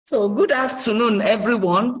So good afternoon,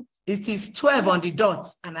 everyone. It is 12 on the dot,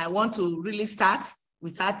 and I want to really start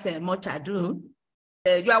without much ado.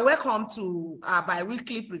 You are welcome to our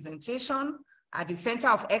bi-weekly presentation at the Center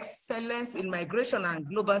of Excellence in Migration and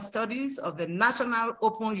Global Studies of the National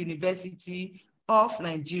Open University of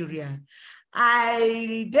Nigeria.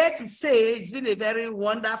 I dare to say it's been a very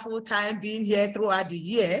wonderful time being here throughout the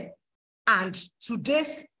year, and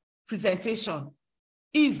today's presentation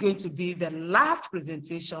is going to be the last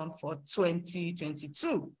presentation for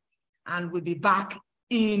 2022. And we'll be back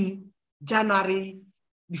in January,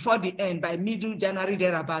 before the end, by middle January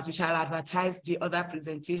thereabouts, we shall advertise the other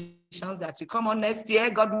presentations that will come on next year,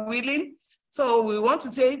 God willing. So we want to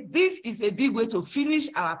say this is a big way to finish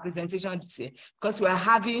our presentation this year, because we are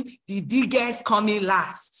having the biggest coming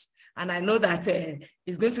last. And I know that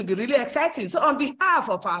it's going to be really exciting. So on behalf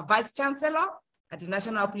of our Vice Chancellor at the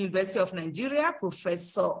National Open University of Nigeria,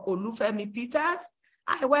 Professor Olufemi Peters,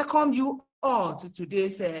 I welcome you all to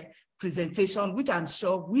today's presentation, which I'm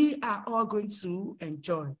sure we are all going to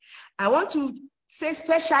enjoy. I want to say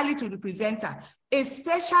especially to the presenter, a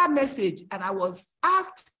special message, and I was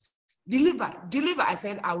asked, deliver, I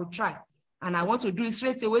said I will try. And I want to do it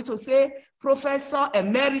straight away to say, Professor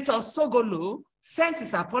Emeritus Sogolo sent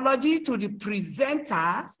his apology to the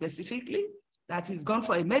presenter specifically, that he's gone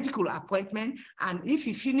for a medical appointment, and if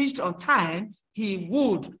he finished on time, he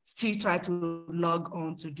would still try to log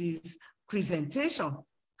on to this presentation.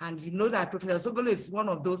 And you know that Professor Sogolo is one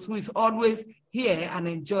of those who is always here and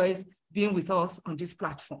enjoys being with us on this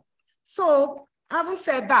platform. So having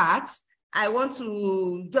said that, I want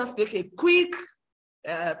to just make a quick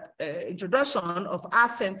introduction of our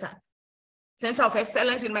center. Center of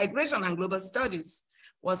Excellence in Migration and Global Studies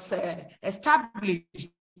was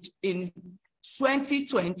established in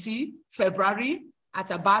 2020, February,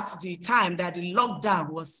 at about the time that the lockdown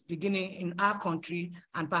was beginning in our country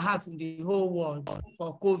and perhaps in the whole world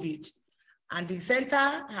for COVID. And the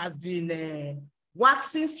center has been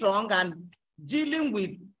waxing strong and dealing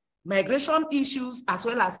with migration issues as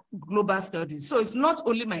well as global studies. So it's not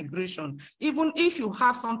only migration. Even if you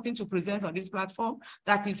have something to present on this platform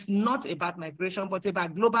that is not about migration, but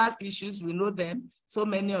about global issues, we know them, so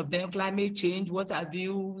many of them, climate change, what have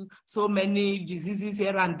you, so many diseases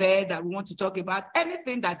here and there that we want to talk about.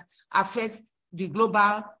 Anything that affects the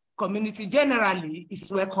global community generally is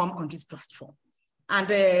welcome on this platform.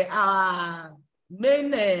 And our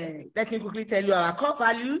main, let me quickly tell you, our core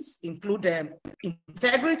values include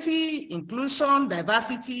integrity, inclusion,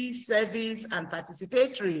 diversity, service, and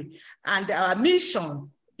participatory. And our mission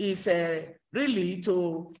is really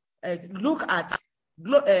to look at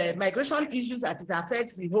migration issues that it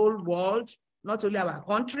affects the whole world, not only our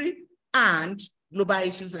country, and global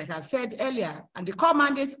issues, like I've said earlier. And the core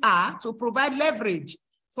mandates are to provide leverage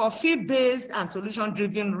for field-based and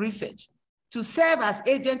solution-driven research, to serve as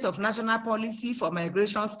agent of national policy for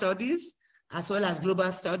migration studies, as well as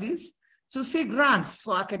global studies, to seek grants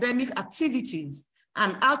for academic activities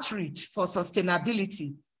and outreach for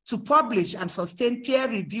sustainability, to publish and sustain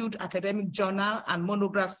peer-reviewed academic journal and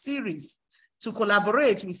monograph series, to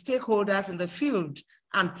collaborate with stakeholders in the field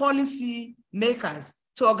and policy makers,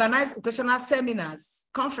 to organize occasional seminars,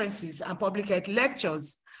 conferences, and public health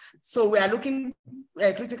lectures. So we are looking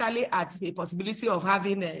critically at the possibility of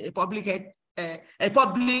having a public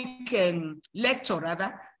lecture,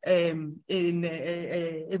 rather, in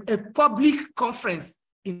a public conference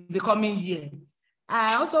in the coming year.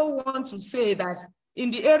 I also want to say that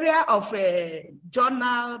in the area of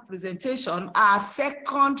journal presentation, our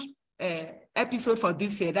second episode for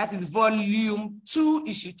this year, that is volume 2,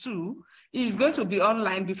 issue 2, is going to be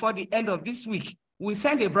online before the end of this week. We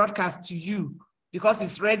send a broadcast to you because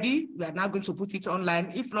it's ready. We are now going to put it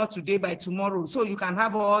online, if not today, by tomorrow. So you can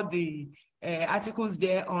have all the articles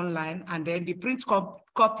there online, and then the print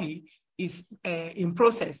copy is in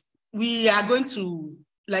process. We are going to,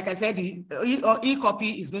 like I said, the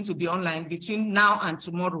e-copy is going to be online between now and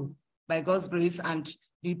tomorrow, by God's grace, and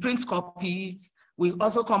the print copies will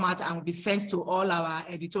also come out and will be sent to all our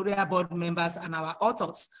editorial board members and our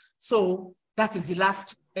authors. So that is the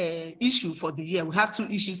last issue for the year. We have 2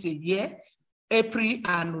 issues a year, April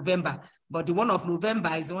and November, but the one of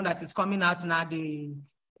November is the one that is coming out now, the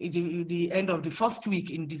end of the first week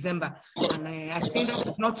in December. And I think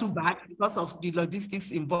that's not too bad because of the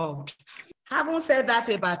logistics involved. Having said that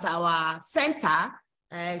about our center,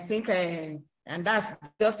 I think, and that's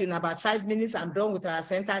just in about 5 minutes, I'm done with our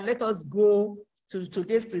center. Let us go to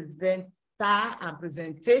today's presenter and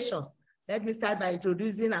presentation. Let me start by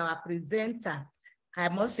introducing our presenter. I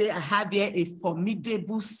must say I have here a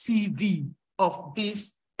formidable CV of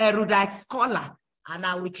this erudite scholar and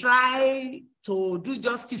I will try to do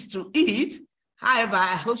justice to it. However,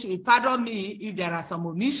 I hope she will pardon me if there are some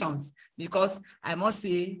omissions, because I must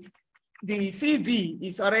say the CV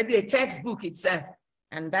is already a textbook itself,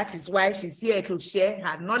 and that is why she's here to share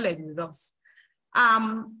her knowledge with us.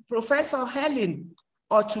 Professor Helen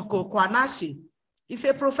Ochuko-Kwanashi is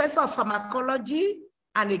a professor of pharmacology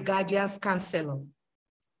and a guidance counselor.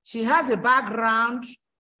 She has a background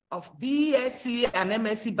of BSc and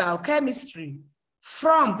MSc biochemistry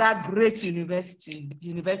from that great university,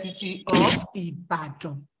 University of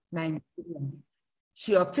Ibadan, Nigeria.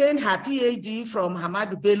 She obtained her PhD from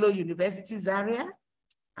Ahmadu Bello University, Zaria,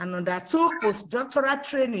 and undertook postdoctoral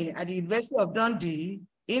training at the University of Dundee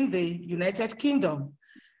in the United Kingdom,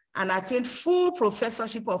 and attained full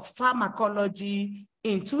professorship of pharmacology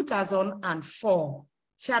in 2004.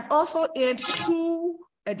 She had also earned 2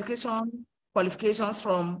 education qualifications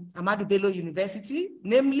from Ahmadu Bello University,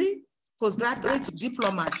 namely postgraduate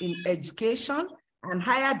diploma in education and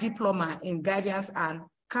higher diploma in guidance and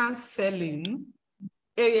counseling.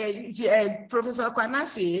 Professor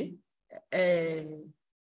Kwanashi,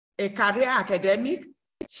 a career academic,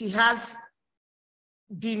 she has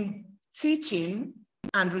been teaching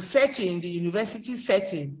and researching in the university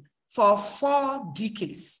setting for 4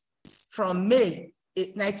 decades, from May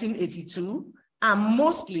 1982, and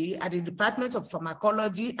mostly at the Department of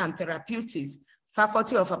Pharmacology and Therapeutics,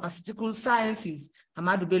 Faculty of Pharmaceutical Sciences,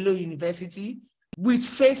 Ahmadu Bello University, with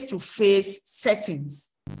face-to-face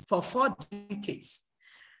settings for 4 decades.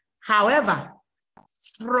 However,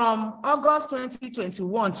 from August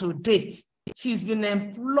 2021 to date, she's been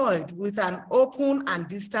employed with an open and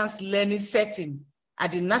distance learning setting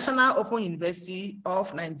at the National Open University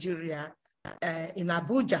of Nigeria in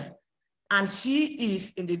Abuja. And she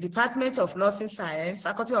is in the Department of Nursing Science,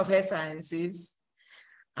 Faculty of Health Sciences.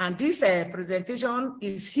 And this presentation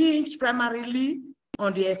is hinged primarily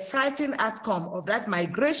on the exciting outcome of that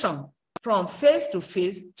migration from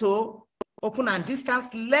face-to-face to open and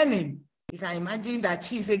distance learning. You can imagine that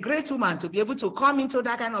she's a great woman to be able to come into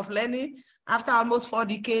that kind of learning after almost 4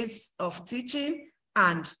 decades of teaching,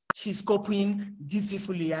 and she's coping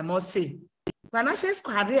beautifully, I must say. Kwanashi's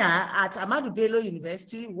career at Ahmadu Bello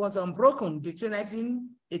University was unbroken between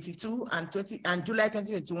 1982 and July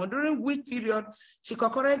 2021, during which period she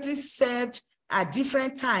concurrently served at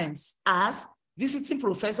different times as visiting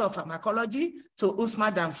professor of pharmacology to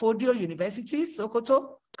Usman Danfodio University,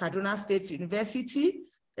 Sokoto, Kaduna State University,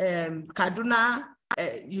 Kaduna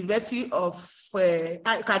University of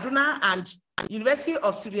Kaduna, and University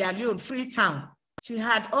of Sierra Leone, Freetown. She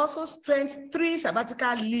had also spent 3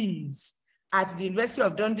 sabbatical leaves at the University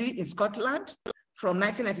of Dundee in Scotland from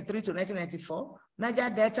 1993 to 1994, Niger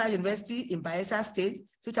Delta University in Bayelsa State,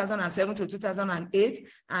 2007 to 2008,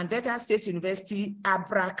 and Delta State University,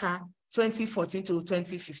 Abraka, 2014 to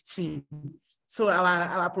 2015. So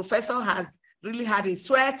our professor has really had a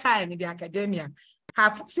swell time in the academia.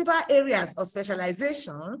 Her principal areas of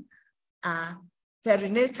specialization are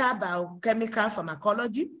perinatal biochemical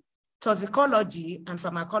pharmacology, toxicology, and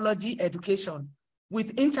pharmacology education,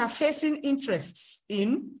 with interfacing interests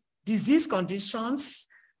in disease conditions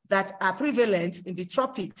that are prevalent in the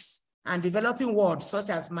tropics and developing world, such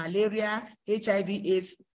as malaria,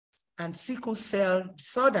 HIV/AIDS, and sickle cell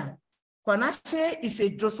disorder. Kwanashi is a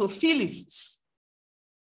Drosophilist.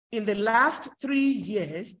 In the last 3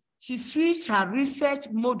 years, she switched her research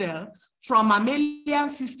model from mammalian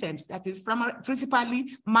systems, that is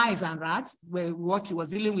principally mice and rats, what she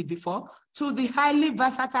was dealing with before, to the highly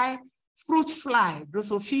versatile fruit fly,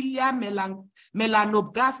 Drosophila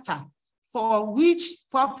melanogaster, for which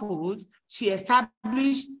purpose she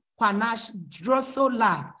established Kwanashi Droso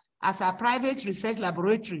Lab as a private research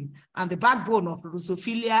laboratory and the backbone of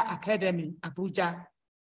Drosophila Academy, Abuja.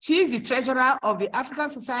 She is the treasurer of the African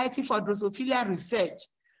Society for Drosophila Research,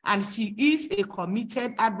 and she is a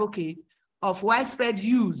committed advocate of widespread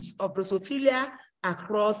use of Drosophila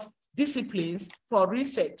across disciplines for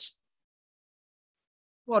research,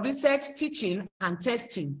 teaching, and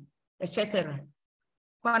testing, etc.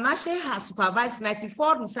 Kwanashi has supervised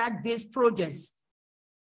 94 research-based projects,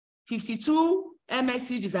 52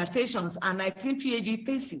 MSc dissertations, and 19 PhD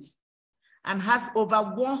theses, and has over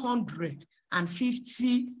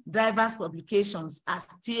 150 diverse publications as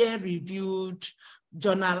peer-reviewed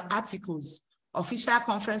journal articles, official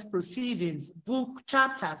conference proceedings, book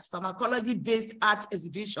chapters, pharmacology-based art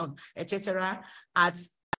exhibition, etc. At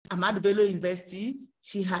Ahmadu Bello University.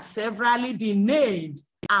 She has severally been named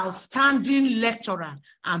outstanding lecturer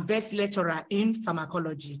and best lecturer in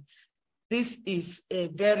pharmacology. This is a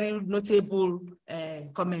very notable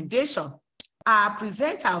commendation. Our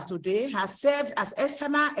presenter of today has served as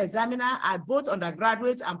external examiner at both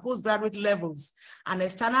undergraduate and postgraduate levels, and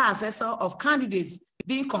external assessor of candidates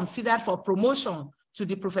being considered for promotion to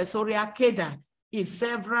the professorial cadre in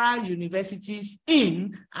several universities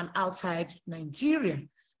in and outside Nigeria.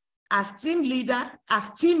 As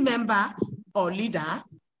team member or leader,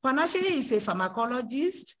 Kwanache is a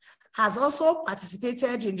pharmacologist, has also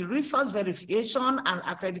participated in the resource verification and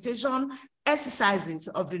accreditation exercises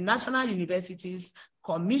of the National Universities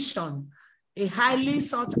Commission. A highly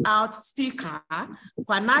sought out speaker,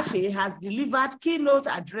 Kwanache has delivered keynote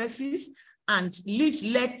addresses and lead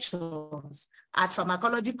lectures at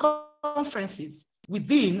pharmacology conferences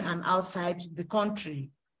within and outside the country.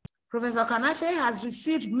 Professor Kwanache has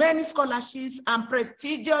received many scholarships and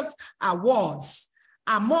prestigious awards,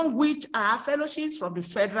 among which are fellowships from the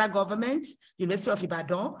federal government, University of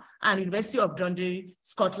Ibadan, and University of Dundee,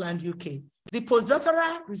 Scotland, UK. The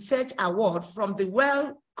Postdoctoral Research Award from the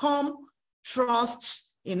Wellcome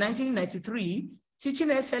Trust in 1993, Teaching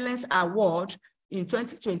Excellence Award in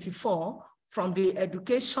 2024 from the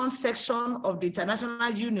Education section of the International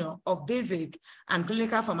Union of Basic and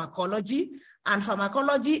Clinical Pharmacology, and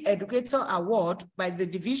Pharmacology Educator Award by the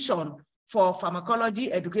Division for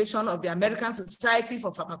Pharmacology Education of the American Society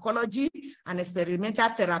for Pharmacology and Experimental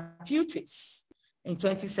Therapeutics in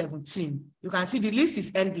 2017. You can see the list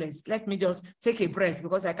is endless. Let me just take a breath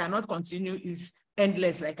because I cannot continue. It's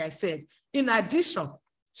endless, like I said. In addition,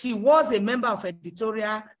 she was a member of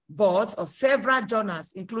editorial boards of several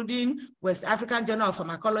journals, including West African Journal of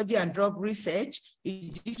Pharmacology and Drug Research,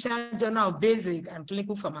 Egyptian Journal of Basic and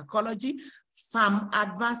Clinical Pharmacology, Pharm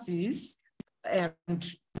Advances,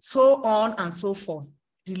 and so on and so forth.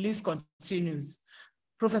 The list continues.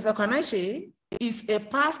 Professor Kwanache is a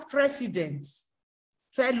past president,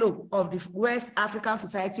 fellow of the West African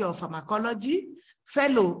Society of Pharmacology,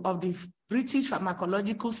 fellow of the British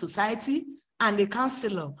Pharmacological Society, and a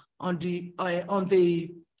counselor on the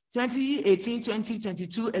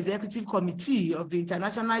 2018-2022 Executive Committee of the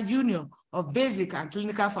International Union of Basic and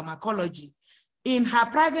Clinical Pharmacology. In her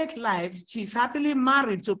private life, she is happily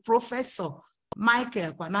married to Professor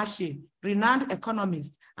Michael Kwanache, renowned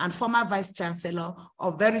economist and former Vice Chancellor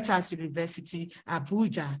of Veritas University,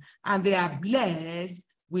 Abuja, and they are blessed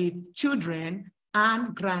with children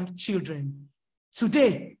and grandchildren.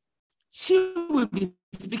 Today, she will be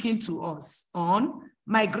speaking to us on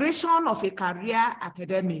migration of a career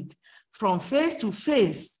academic from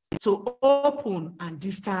face-to-face to open and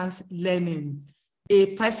distance learning, a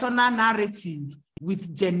personal narrative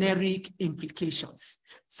with generic implications.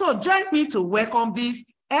 So join me to welcome this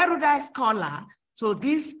erudite scholar to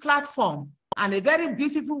this platform, and a very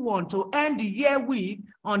beautiful one to end the year with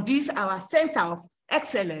on this, our Center of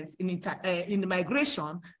Excellence in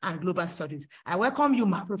Migration and Global Studies. I welcome you,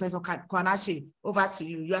 Professor Kwanache. Over to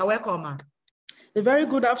you. You are welcome, ma. A very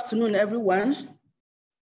good afternoon, everyone.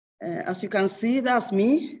 As you can see, that's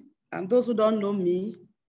me. And those who don't know me,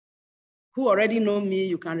 who already know me,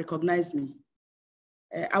 you can recognize me.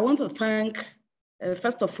 I want to thank,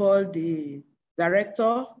 first of all, the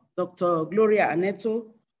director, Dr. Gloria Aneto,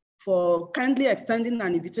 for kindly extending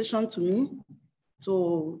an invitation to me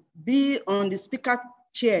to be on the speaker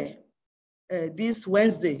chair this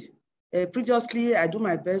Wednesday. Previously, I do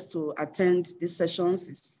my best to attend these sessions.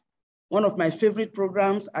 It's one of my favorite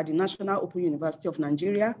programs at the National Open University of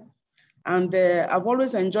Nigeria. And I've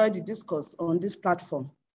always enjoyed the discourse on this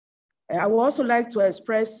platform. I would also like to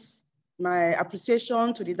express my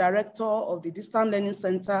appreciation to the director of the Distant Learning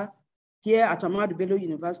Center here at Ahmadu Bello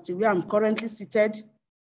University, where I'm currently seated.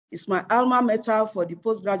 It's my alma mater for the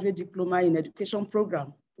postgraduate diploma in education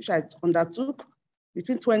program, which I undertook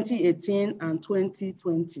between 2018 and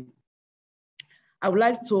 2020. I would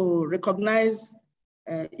like to recognize,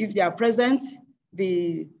 if they are present,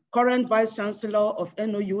 the current Vice Chancellor of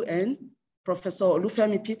NOUN, Professor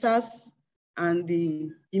Olufemi Peters, and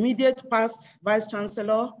the immediate past Vice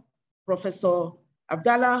Chancellor, Professor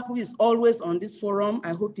Abdallah, who is always on this forum. I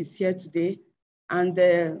hope he's here today. And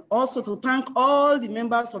also to thank all the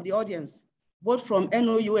members of the audience, both from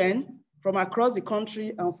NOUN, from across the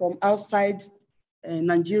country, and from outside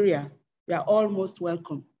Nigeria. We are all most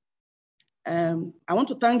welcome. I want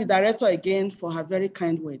to thank the director again for her very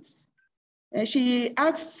kind words. She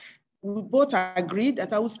asked, we both agreed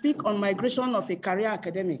that I will speak on migration of a career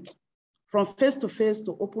academic from face-to-face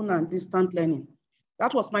to open and distant learning.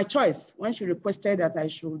 That was my choice when she requested that I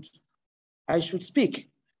should speak.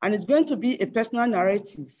 And it's going to be a personal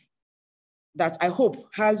narrative that I hope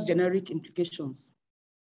has generic implications.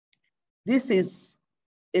 This is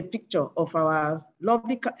a picture of our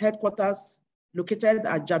lovely headquarters located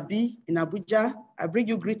at Jabi in Abuja. I bring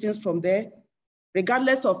you greetings from there.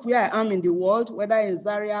 Regardless of where I am in the world, whether in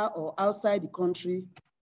Zaria or outside the country,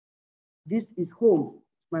 this is home,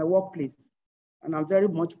 it's my workplace, and I'm very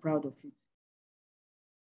much proud of it.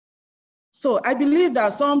 So I believe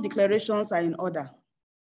that some declarations are in order.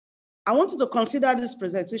 I want you to consider this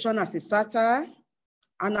presentation as a satire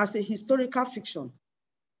and as a historical fiction.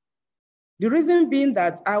 The reason being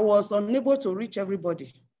that I was unable to reach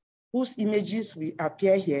everybody whose images will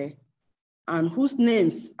appear here and whose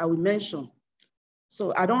names I will mention.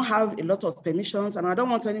 So I don't have a lot of permissions and I don't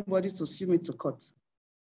want anybody to sue me to court.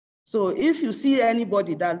 So if you see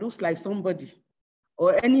anybody that looks like somebody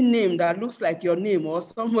or any name that looks like your name or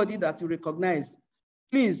somebody that you recognize,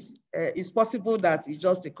 please, it's possible that it's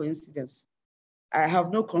just a coincidence. I have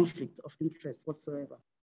no conflict of interest whatsoever.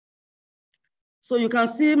 So you can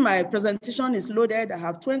see my presentation is loaded. I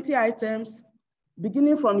have 20 items,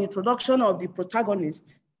 beginning from the introduction of the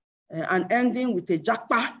protagonist and ending with a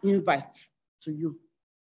jackpot invite to you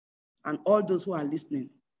and all those who are listening.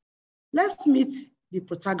 Let's meet the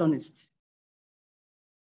protagonist.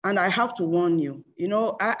 And I have to warn you, you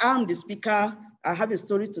know, I am the speaker, I have a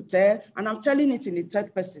story to tell, and I'm telling it in the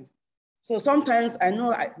third person. So sometimes I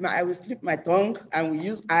know I will slip my tongue and we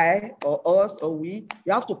use I or us or we.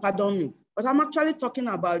 You have to pardon me. But I'm actually talking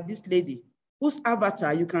about this lady whose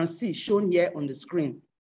avatar you can see shown here on the screen.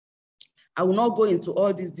 I will not go into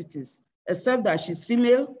all these details, except that she's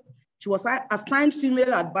female. She was assigned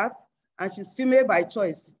female at birth, and she's female by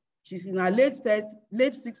choice. She's in her late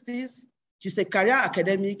 60s. She's a career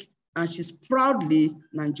academic, and she's proudly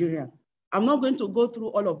Nigerian. I'm not going to go through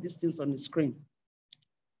all of these things on the screen.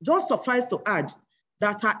 Just suffice to add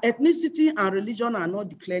that her ethnicity and religion are not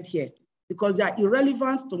declared here because they are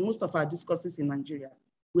irrelevant to most of our discourses in Nigeria.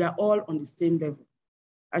 We are all on the same level.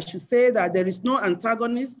 I should say that there is no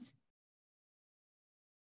antagonist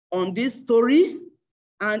on this story.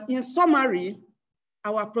 And in summary,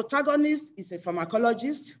 our protagonist is a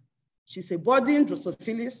pharmacologist. She's a budding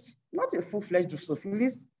Drosophilist, not a full-fledged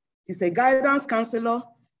Drosophilist. She's a guidance counselor.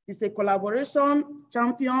 She's a collaboration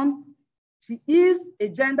champion. She is a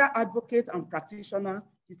gender advocate and practitioner.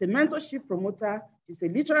 She's a mentorship promoter. She's a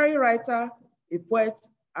literary writer, a poet,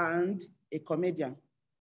 and a comedian.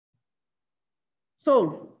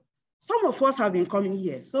 So some of us have been coming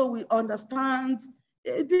here, so we understand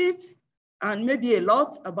a bit and maybe a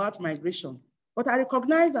lot about migration. But I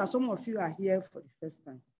recognize that some of you are here for the first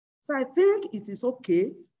time. So I think it is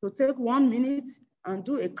okay to take 1 minute and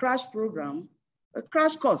do a crash program, a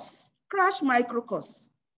crash course, crash micro course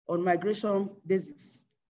on migration basics.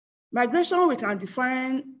 Migration we can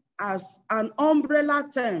define as an umbrella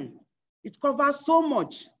term. It covers so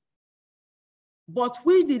much, but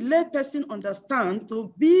which the lay person understand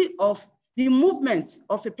to be of the movement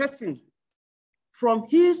of a person from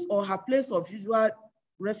his or her place of usual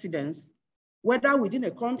residence, whether within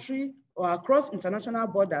a country or across international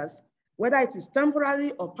borders, whether it is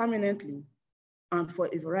temporary or permanently, and for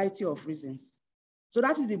a variety of reasons. So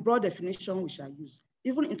that is the broad definition we shall use.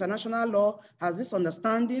 Even international law has this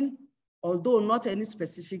understanding, although not any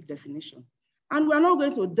specific definition. And we're not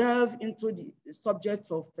going to delve into the subject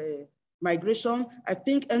of migration. I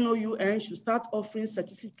think NOUN should start offering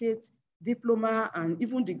certificate, diploma, and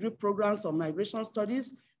even degree programs on migration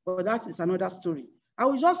studies, but that is another story. I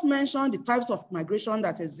will just mention the types of migration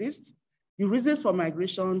that exist, the reasons for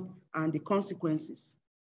migration, and the consequences.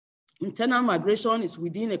 Internal migration is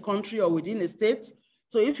within a country or within a state.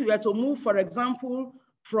 So if you were to move, for example,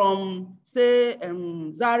 from, say,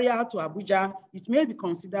 Zaria to Abuja, it may be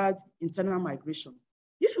considered internal migration.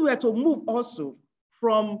 If you were to move also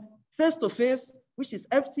from face-to-face, which is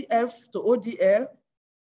FTF, to ODL,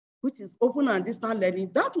 which is open and distance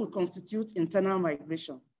learning, that will constitute internal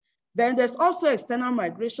migration. Then there's also external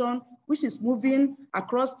migration, which is moving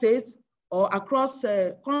across states or across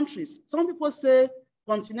countries. Some people say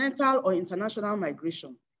continental or international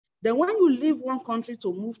migration. Then when you leave one country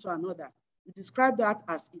to move to another, we describe that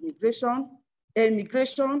as immigration,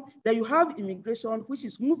 emigration. Then you have immigration, which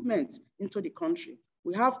is movement into the country.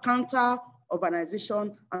 We have counter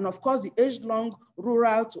urbanization, and of course, the age-long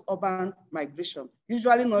rural to urban migration,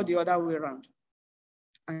 usually not the other way around.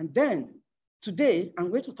 And then today, I'm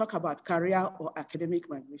going to talk about career or academic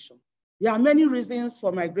migration. There are many reasons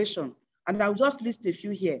for migration, and I'll just list a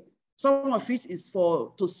few here. Some of it is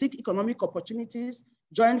to seek economic opportunities,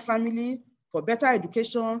 join family, for better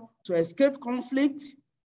education, to escape conflict,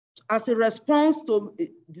 as a response to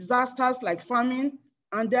disasters like famine,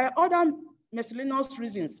 and there are other miscellaneous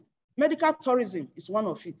reasons. Medical tourism is one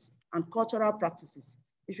of it, and cultural practices.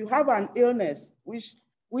 If you have an illness which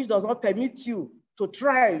does not permit you to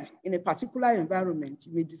thrive in a particular environment,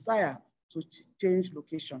 you may desire to change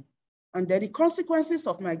location. And then the consequences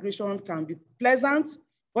of migration can be pleasant,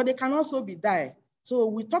 but they can also be dire. So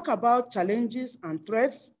we talk about challenges and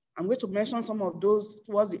threats. I'm going to mention some of those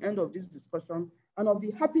towards the end of this discussion, and of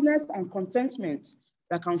the happiness and contentment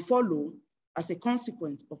that can follow as a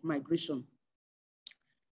consequence of migration.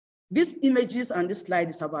 These images and this slide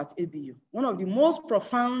is about ABU, one of the most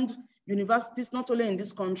profound universities, not only in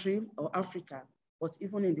this country or Africa, but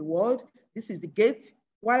even in the world. This is the gate.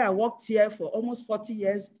 While I worked here for almost 40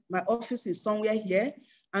 years, my office is somewhere here.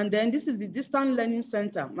 And then this is the Distance Learning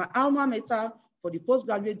Center, my alma mater for the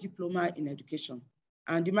postgraduate diploma in education.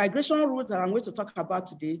 And the migration route that I'm going to talk about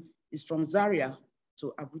today is from Zaria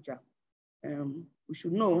to Abuja. We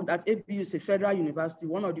should know that ABU is a federal university,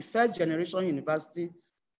 one of the first generation university,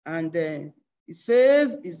 and it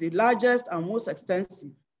says is the largest and most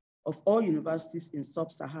extensive of all universities in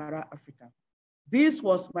sub-Saharan Africa. This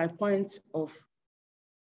was my point of,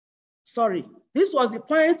 this was the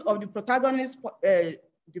point of the protagonist's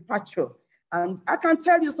departure. And I can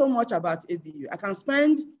tell you so much about ABU. I can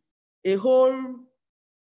spend a whole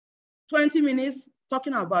 20 minutes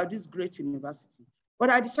talking about this great university. But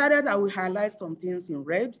I decided I will highlight some things in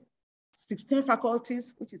red. 16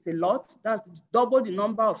 faculties, which is a lot. That's double the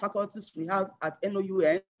number of faculties we have at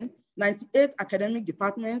NOUN. 98 academic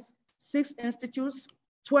departments, 6 institutes,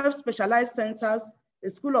 12 specialized centers, a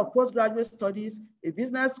school of postgraduate studies, a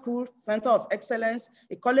business school, center of excellence,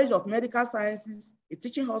 a college of medical sciences, a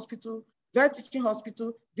teaching hospital, vet teaching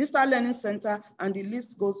hospital, distance learning center, and the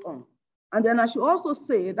list goes on. And then I should also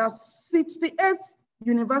say that 68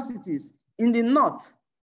 universities in the north,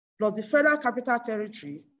 plus the Federal Capital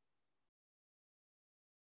Territory,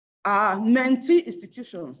 are mentee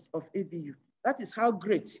institutions of ABU. That is how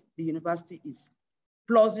great the university is.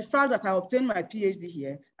 Plus the fact that I obtained my PhD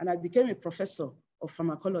here and I became a professor of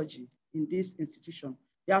pharmacology in this institution.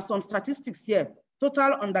 There are some statistics here.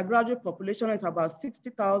 Total undergraduate population is about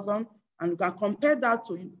 60,000, and you can compare that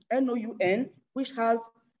to NOUN, which has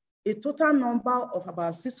a total number of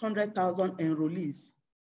about 600,000 enrollees.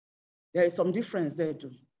 There is some difference there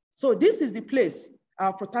too. So this is the place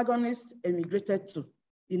our protagonist emigrated to,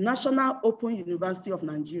 the National Open University of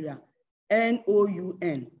Nigeria,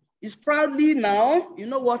 NOUN. It's proudly now, you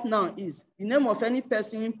know what now is, the name of any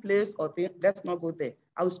person, place, or thing. Let's not go there.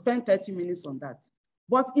 I will spend 30 minutes on that.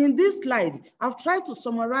 But in this slide, I've tried to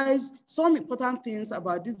summarize some important things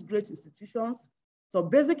about these great institutions, some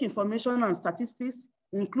basic information and statistics,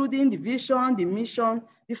 including the vision, the mission,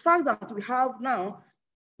 the fact that we have now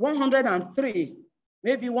 103,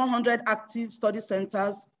 maybe 100 active study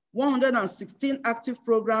centers, 116 active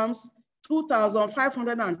programs,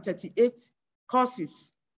 2,538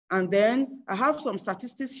 courses. And then I have some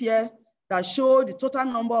statistics here that show the total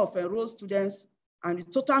number of enrolled students and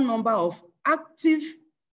the total number of active,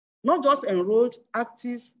 not just enrolled,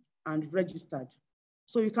 active and registered.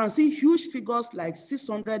 So you can see huge figures like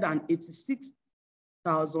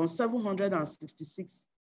 686,766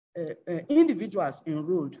 individuals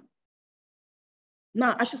enrolled.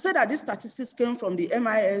 Now, I should say that these statistics came from the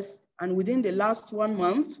MIS and within the last 1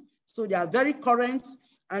 month. So they are very current.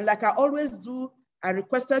 And like I always do, I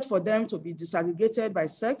requested for them to be disaggregated by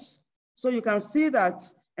sex. So you can see that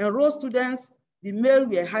enrolled students, the male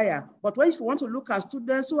were higher. But if you want to look at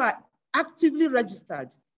students who are actively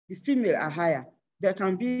registered, the female are higher. There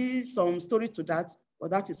can be some story to that,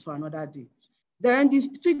 but that is for another day. Then the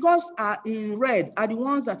figures are in red are the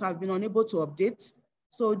ones that have been unable to update.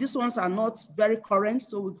 So these ones are not very current,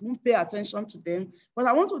 so we won't pay attention to them. But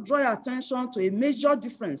I want to draw your attention to a major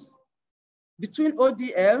difference between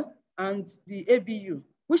ODL and the ABU,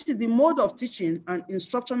 which is the mode of teaching and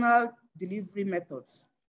instructional delivery methods.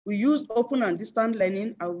 We use open and distant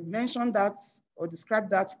learning. I will mention that or describe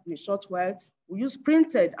that in a short while. We use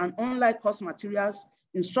printed and online course materials,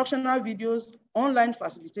 instructional videos, online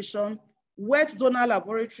facilitation, wet zonal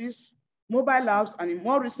laboratories, mobile labs, and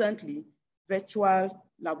more recently, virtual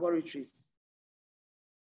laboratories.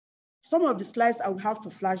 Some of the slides, I will have to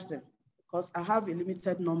flash them because I have a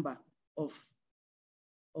limited number of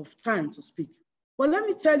time to speak. But let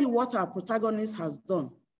me tell you what our protagonist has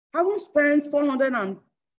done. Having spent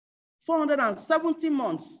 470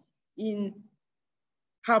 months in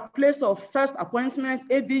her place of first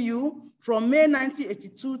appointment, ABU, from May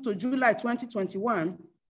 1982 to July 2021,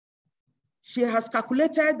 she has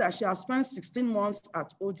calculated that she has spent 16 months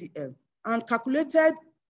at ODL and calculated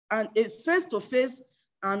a face-to-face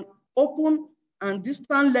and open and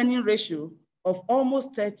distant learning ratio of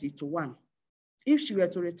almost 30:1 if she were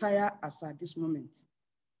to retire as at this moment.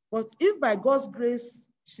 But if by God's grace,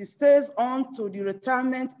 she stays on to the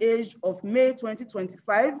retirement age of May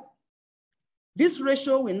 2025, this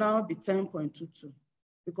ratio will now be 10.22.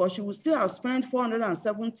 because she would still have spent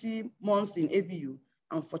 470 months in ABU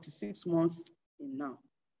and 46 months in now.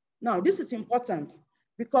 Now, this is important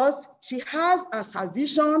because she has as her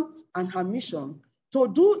vision and her mission to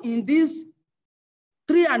do in these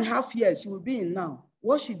 3.5 years she will be in now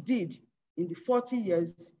what she did in the 40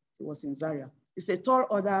 years she was in Zaria. It's a tall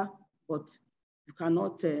order, but you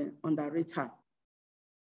cannot underrate her.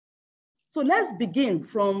 So let's begin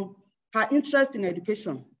from her interest in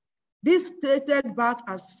education. This dated back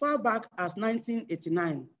as far back as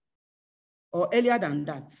 1989 or earlier than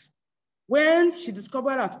that, when she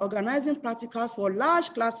discovered that organizing practicals for large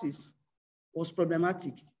classes was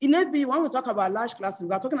problematic. In ABU, when we talk about large classes,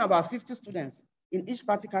 we are talking about 50 students in each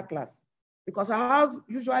practical class, because I have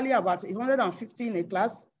usually about 150 in a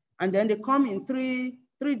class, and then they come in three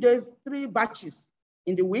batches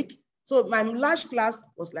in the week. So my large class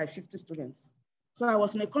was like 50 students. So I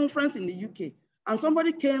was in a conference in the UK, and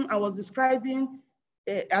somebody came and was describing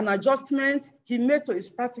an adjustment he made to his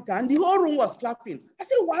practical, and the whole room was clapping. I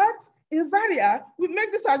said, what? In Zaria, we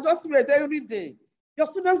make this adjustment every day. Your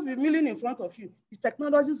students will be milling in front of you. The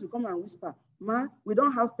technologists will come and whisper, ma, we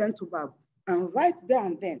don't have pen to bab. And right there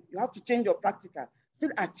and then, you have to change your practical, still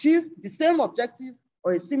achieve the same objective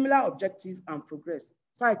or a similar objective and progress.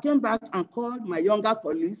 So I came back and called my younger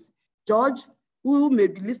colleagues, George, who may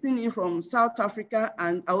be listening in from South Africa,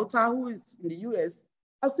 and Aota, who is in the US.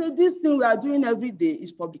 I said, this thing we are doing every day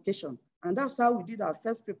is publication. And that's how we did our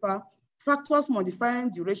first paper, Factors Modifying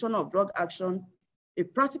Duration of Drug Action, a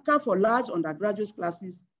practical for large undergraduate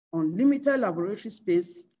classes on limited laboratory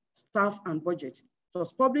space, staff, and budget. It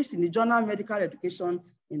was published in the journal Medical Education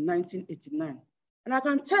in 1989. And I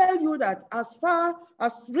can tell you that as far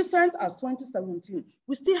as recent as 2017,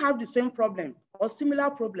 we still have the same problem or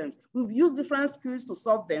similar problems. We've used different skills to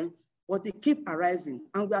solve them, but they keep arising,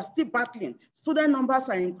 and we are still battling. Student numbers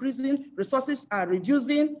are increasing, resources are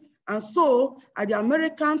reducing, and so at the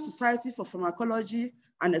American Society for Pharmacology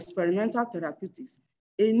and Experimental Therapeutics,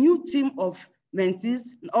 a new team of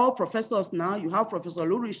mentees, all professors now. You have Professor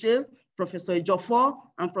Lurichel, Professor Ejiofor,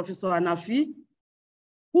 and Professor Anafi,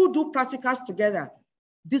 who do practicals together,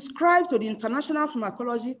 describe to the international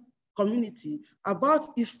pharmacology community about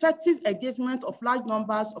effective engagement of large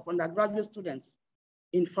numbers of undergraduate students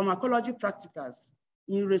in pharmacology practicals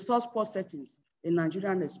in resource-poor settings in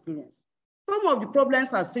Nigerian experience. Some of the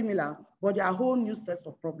problems are similar, but there are whole new sets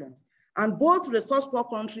of problems. And both resource-poor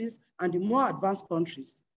countries and the more advanced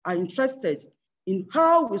countries are interested in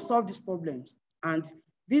how we solve these problems. And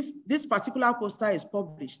this particular poster is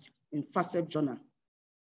published in FACEP Journal.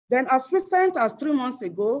 Then as recent as 3 months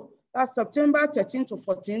ago, that's September 13th to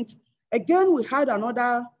 14th, again, we had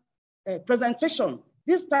another presentation,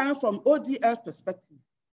 this time from ODL perspective,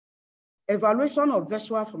 evaluation of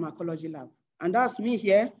virtual pharmacology lab. And that's me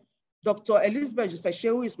here. Dr. Elizabeth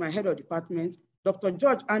Joseshewu is my head of department, Dr.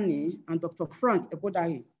 George Annie, and Dr. Frank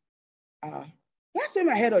Ebodahi. Let's say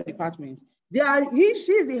my head of department.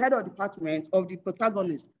 She's the head of department of the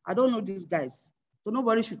protagonist. I don't know these guys, so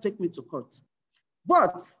nobody should take me to court.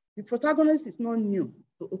 But the protagonist is not new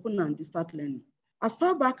to open and distance learning. As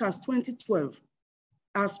far back as 2012,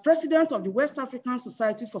 as president of the West African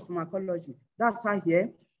Society for Pharmacology, that's her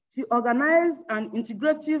here, she organized an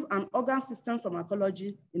integrative and organ system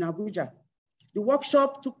pharmacology in Abuja. The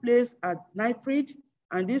workshop took place at NIPRID,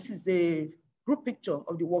 and this is a group picture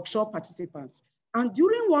of the workshop participants. And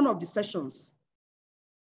during one of the sessions,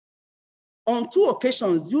 on 2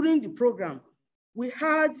 occasions during the program, we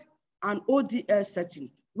had an ODL setting,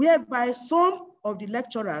 whereby some of the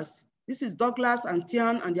lecturers, this is Douglas and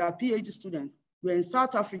Tian and their PhD students, were in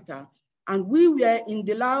South Africa, and we were in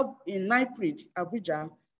the lab in NIPRID, Abuja,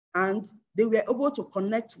 and they were able to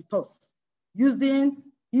connect with us using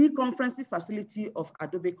e-conferencing facility of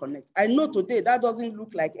Adobe Connect. I know today that doesn't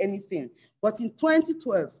look like anything, but in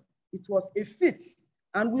 2012, it was a feat,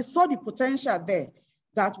 and we saw the potential there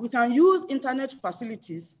that we can use internet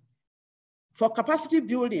facilities for capacity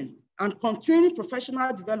building and continuing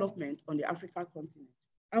professional development on the African continent.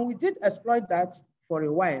 And we did exploit that for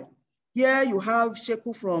a while. Here you have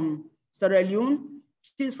Sheku from Sierra Leone,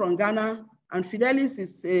 she's from Ghana, and Fidelis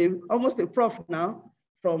is almost a prof now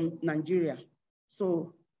from Nigeria.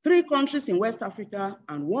 So 3 countries in West Africa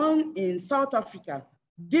and 1 in South Africa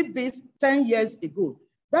did this 10 years ago.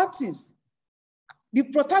 That is, the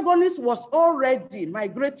protagonist was already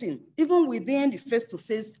migrating, even within the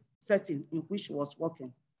face-to-face setting in which she was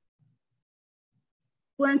working.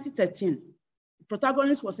 2013, the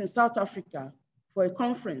protagonist was in South Africa for a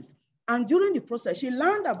conference. And during the process, she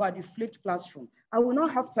learned about the flipped classroom. I will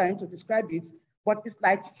not have time to describe it, but it's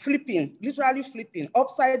like flipping, literally flipping,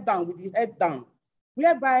 upside down with the head down.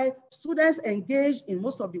 whereby students engage in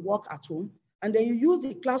most of the work at home, and then you use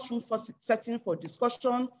the classroom setting for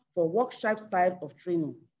discussion, for workshop style of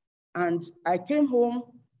training. And I came home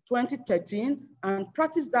 2013 and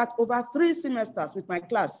practiced that over 3 semesters with my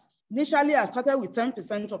class. Initially, I started with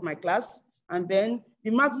 10% of my class, and then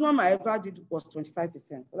the maximum I ever did was 25%,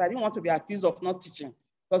 because I didn't want to be accused of not teaching.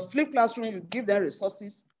 Because flipped classroom, you give them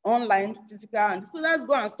resources, online, physical, and the students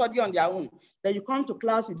go and study on their own. Then you come to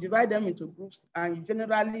class, you divide them into groups, and you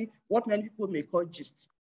generally, what many people may call gist.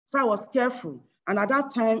 So I was careful. And at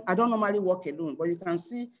that time, I don't normally work alone, but you can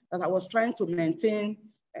see that I was trying to maintain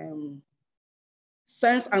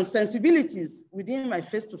sense and sensibilities within my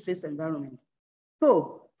face-to-face environment.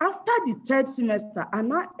 So after the 3rd semester, I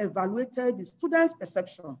now evaluated the students'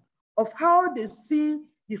 perception of how they see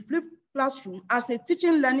the flipped classroom as a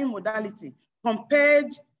teaching learning modality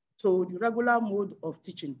compared to the regular mode of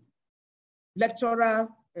teaching, lecturer,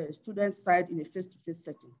 student side in a face-to-face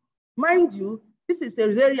setting. Mind you, this is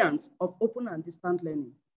a variant of open and distant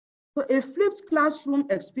learning. So a flipped classroom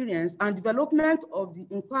experience and development of the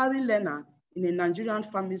inquiry learner in a Nigerian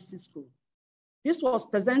pharmacy school. This was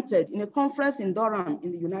presented in a conference in Durham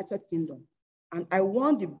in the United Kingdom. And I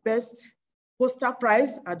won the best poster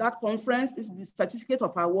prize at that conference. This is the certificate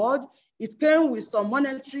of award. It came with some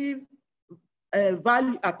monetary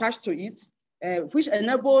value attached to it, which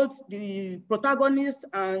enabled the protagonist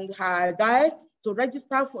and her guy to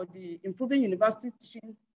register for the Improving University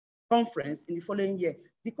Teaching Conference in the following year.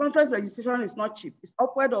 The conference registration is not cheap. It's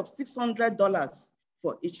upward of $600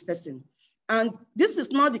 for each person. And this is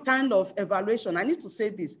not the kind of evaluation, I need to say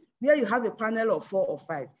this, where you have a panel of 4 or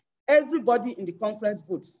 5. Everybody in the conference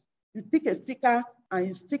booth, you pick a sticker and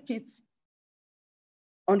you stick it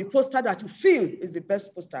on the poster that you feel is the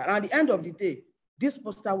best poster. And at the end of the day, this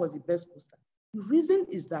poster was the best poster. The reason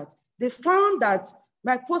is that they found that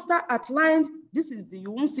my poster outlined, this is the,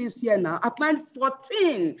 you won't see it here now, outlined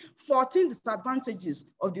 14 disadvantages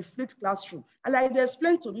of the flipped classroom. And like they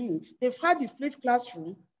explained to me, they've had the flipped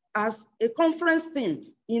classroom as a conference theme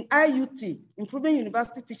in IUT, Improving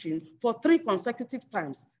University Teaching, for 3 consecutive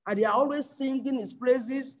times. And they are always singing his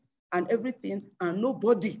praises and everything, and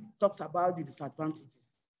nobody talks about the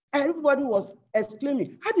disadvantages. Everybody was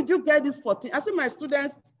exclaiming, how did you get this 14? I see my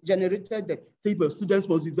students generated them. Say, my students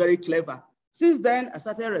must be very clever. Since then, I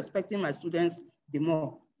started respecting my students the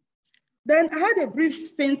more. Then I had a brief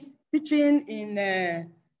stint teaching in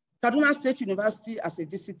Kaduna State University as a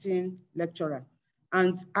visiting lecturer.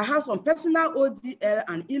 And I have some personal ODL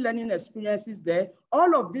and e-learning experiences there,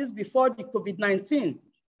 all of this before the COVID-19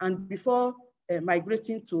 and before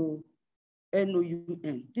migrating to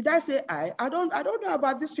NOUN. Did I say I? I don't know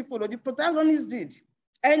about these people, or the protagonists did.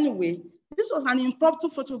 Anyway, this was an impromptu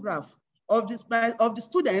photograph of the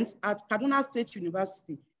students at Kaduna State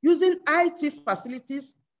University using IT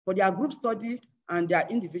facilities for their group study and their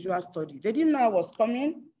individual study. They didn't know I was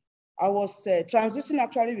coming. I was transiting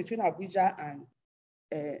actually between Abuja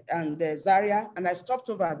and Zaria, and I stopped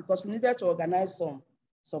over because we needed to organize some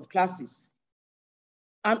classes.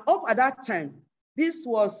 And up at that time, this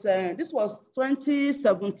was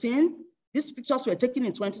 2017. These pictures were taken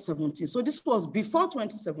in 2017. So this was before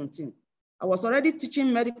 2017. I was already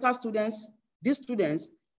teaching medical students, these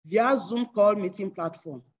students, via Zoom call meeting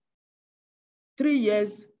platform. 3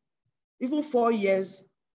 years, even 4 years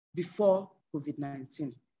before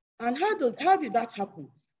COVID-19. And how did that happen?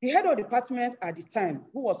 The head of the department at the time,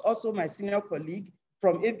 who was also my senior colleague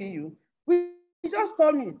from ABU, he just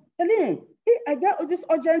called me, Helen, I get this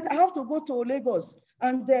urgent, I have to go to Lagos.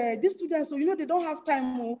 And these students, so they don't have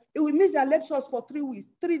time. It will miss their lectures for 3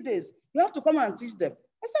 days. You have to come and teach them.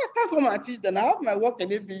 I said, I can't come and teach them. I have my work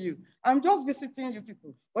in ABU. I'm just visiting you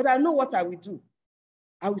people. But I know what I will do.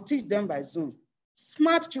 I will teach them by Zoom.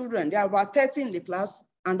 Smart children, there are about 30 in the class.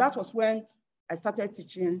 And that was when I started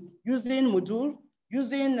teaching using Moodle,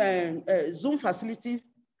 using Zoom facility,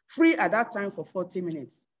 free at that time for 40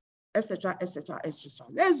 minutes, etc., etc., etc.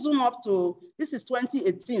 Let's zoom up to, this is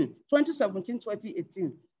 2018, 2017,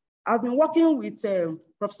 2018. I've been working with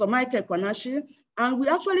Professor Michael Kwanashi, and we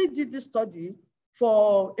actually did this study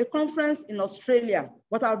for a conference in Australia,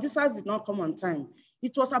 but our visas did not come on time.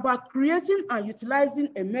 It was about creating and utilizing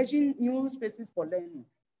emerging new spaces for learning.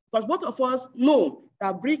 Because both of us know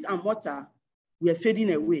that brick and mortar were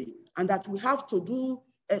fading away, and that we have to do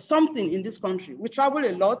something in this country. We travel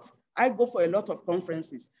a lot. I go for a lot of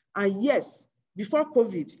conferences. And yes, before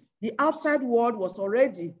COVID, the outside world was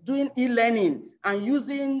already doing e-learning and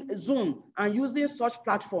using Zoom and using such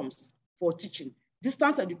platforms for teaching.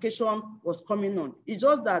 Distance education was coming on. It's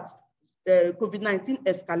just that COVID-19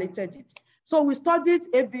 escalated it. So we studied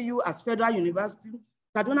ABU as Federal University,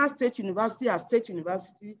 Kaduna State University as state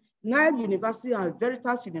university, Nile University and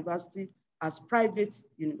Veritas University as private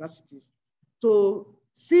universities, to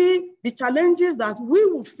see the challenges that we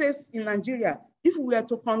would face in Nigeria if we were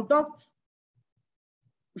to conduct,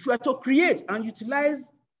 if we were to create and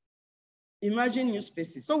utilize emerging new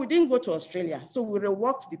spaces. So we didn't go to Australia. So we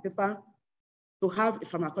reworked the paper to have a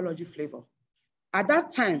pharmacology flavor. At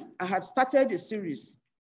that time, I had started a series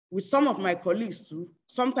with some of my colleagues too,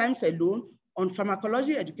 sometimes alone, on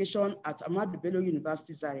pharmacology education at Ahmadu Bello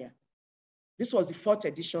University, Zaria. This was the 4th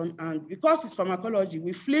edition, and because it's pharmacology,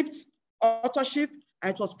 we flipped authorship,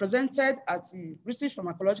 and it was presented at the British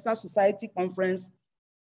Pharmacological Society Conference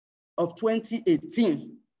of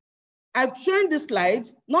 2018. I'm showing this slide,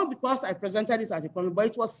 not because I presented it at the conference, but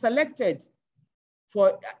it was selected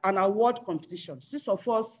for an award competition. 6 of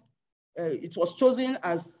us, it was chosen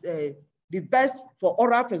as the best for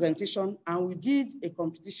oral presentation, and we did a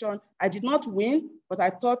competition. I did not win, but I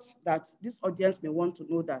thought that this audience may want to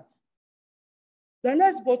know that. Then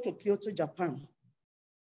let's go to Kyoto, Japan.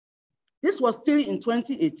 This was still in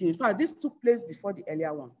 2018. In fact, this took place before the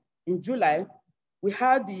earlier one. In July, we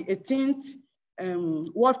had the 18th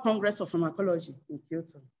World Congress of Pharmacology in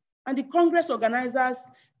Kyoto. And the Congress organizers,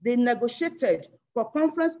 they negotiated for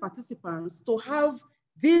conference participants to have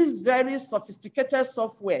this very sophisticated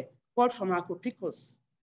software called Pharmacopicos,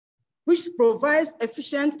 which provides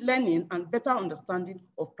efficient learning and better understanding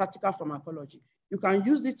of practical pharmacology. You can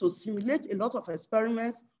use it to simulate a lot of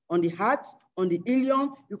experiments on the heart, on the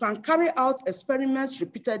ileum. You can carry out experiments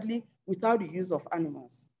repeatedly without the use of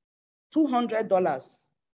animals. $200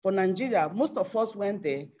 for Nigeria. Most of us went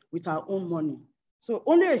there with our own money. So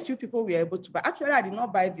only a few people were able to buy. Actually, I did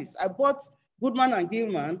not buy this. I bought Goodman and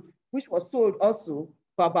Gilman, which was sold also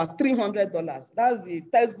for about $300. That's the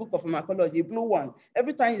textbook of pharmacology, a blue one.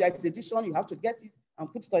 Every time there's edition, you have to get it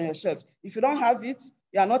and put it on your shelf. If you don't have it,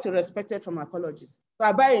 you are not a respected pharmacologist. So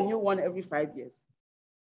I buy a new one every 5 years.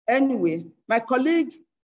 Anyway, my colleague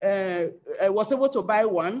was able to buy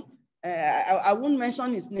one. I won't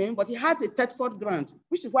mention his name, but he had a Thetford grant,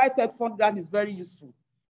 which is why Thetford grant is very useful.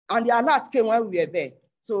 And the alert came when we were there.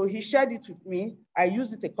 So he shared it with me. I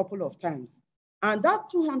used it a couple of times. And that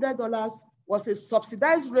 $200 was a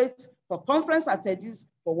subsidized rate for conference attendees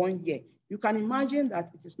for 1 year. You can imagine that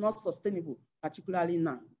it is not sustainable, particularly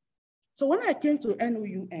now. So when I came to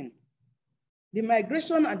NOUN, the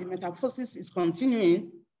migration and the metamorphosis is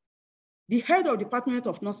continuing. The head of Department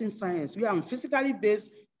of Nursing Science, where I'm physically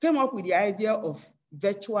based, came up with the idea of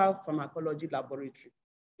virtual pharmacology laboratory.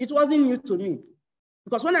 It wasn't new to me,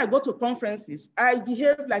 because when I go to conferences, I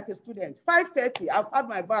behave like a student. 5:30, I've had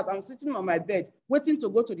my bath, I'm sitting on my bed, waiting to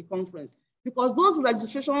go to the conference. Because those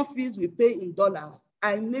registration fees we pay in dollars,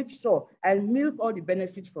 I make sure I milk all the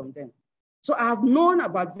benefits from them. So I have known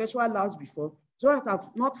about virtual labs before, so that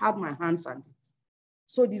I've not had my hands on it.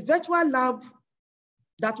 So the virtual lab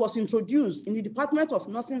that was introduced in the Department of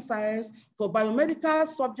Nursing Science for biomedical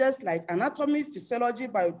subjects like anatomy, physiology,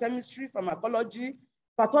 biochemistry, pharmacology,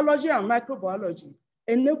 pathology, and microbiology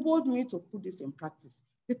enabled me to put this in practice.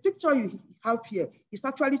 The picture you have here is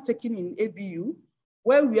actually taken in ABU,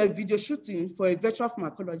 where we are video shooting for a virtual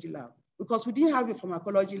pharmacology lab, because we didn't have a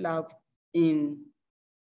pharmacology lab in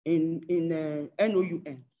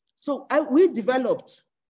NOUN. So we developed,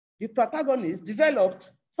 the protagonists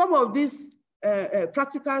developed some of these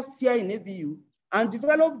practicals here in ABU and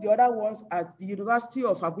developed the other ones at the University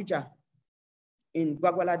of Abuja in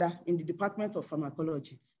Gwagwalada in the Department of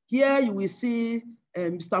Pharmacology. Here you will see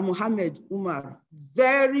Mr. Mohammed Umar,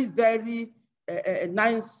 very, very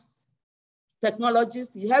nice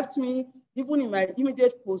technologist. He helped me even in my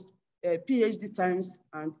immediate post PhD times,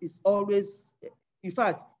 and is always, in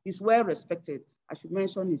fact, he's well respected. I should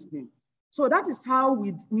mention his name. So that is how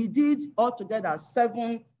we did altogether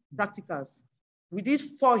 7 practicals. We did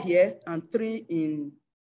 4 here and 3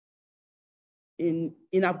 in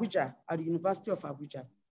Abuja, at the University of Abuja.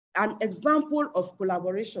 An example of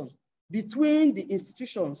collaboration between the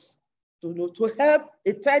institutions to help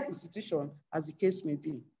a third institution, as the case may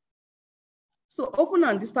be. So open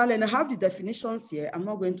and distant learning, I have the definitions here. I'm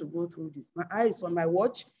not going to go through this. My eye is on my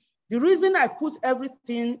watch. The reason I put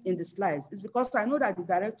everything in the slides is because I know that the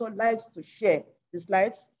director likes to share the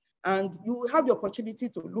slides, and you will have the opportunity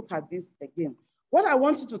to look at this again. What I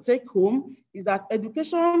want you to take home is that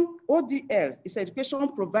education, ODL, is education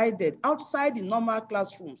provided outside the normal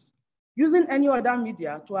classrooms, using any other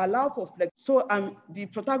media to allow for flex. So the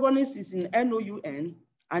protagonist is in NOUN,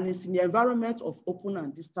 and it's in the environment of open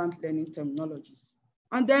and distant learning terminologies.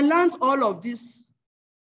 And then learned all of this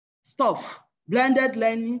stuff, blended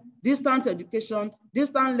learning, distant education,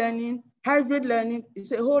 distant learning, hybrid learning.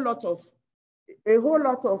 It's a whole lot of a whole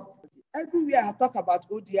lot of, everywhere I talk about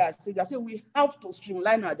ODI, I say we have to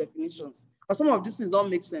streamline our definitions, because some of these things don't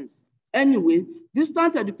make sense. Anyway,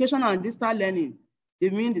 distant education and distant learning, they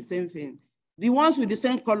mean the same thing. The ones with the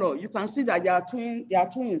same color, you can see that they are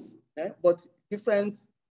twins, but different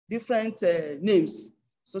names,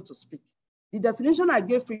 so to speak. The definition I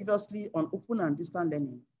gave previously on open and distant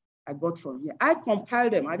learning, I got from here. I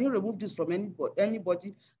compiled them. I didn't remove this from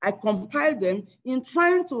anybody. I compiled them in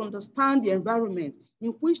trying to understand the environment in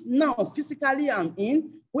which now physically I'm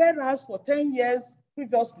in, whereas for 10 years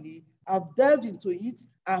previously, I've delved into it,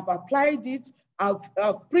 I've applied it,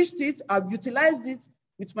 I've preached it, I've utilized it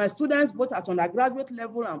with my students, both at undergraduate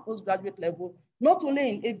level and postgraduate level, not only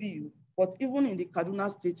in ABU, but even in the Kaduna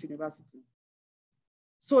State University.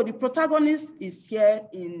 So the protagonist is here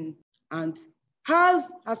and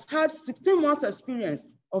has had 16 months experience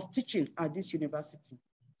of teaching at this university.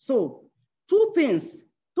 So two things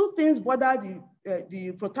bother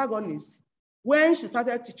the protagonist when she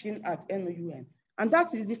started teaching at NOUN, and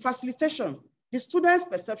that is the facilitation, the students'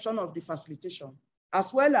 perception of the facilitation,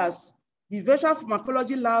 as well as the virtual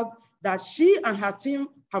pharmacology lab that she and her team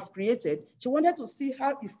have created. She wanted to see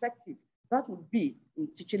how effective that would be in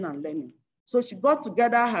teaching and learning. So she got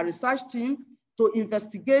together her research team to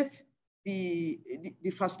investigate the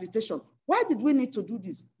facilitation. Why did we need to do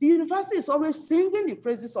this? The university is always singing the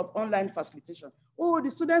praises of online facilitation. Oh,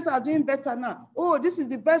 the students are doing better now. Oh, this is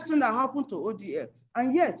the best thing that happened to ODL.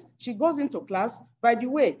 And yet she goes into class. By the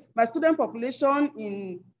way, my student population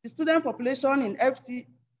in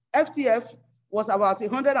FTF was about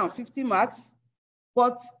 150 marks,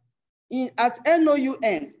 but at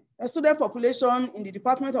NOUN, the student population in the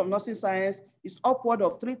Department of Nursing Science is upward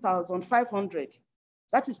of 3,500.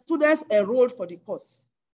 That is students enrolled for the course.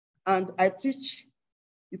 And I teach,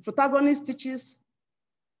 the protagonist teaches.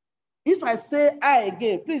 If I say I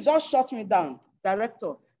again, please just shut me down,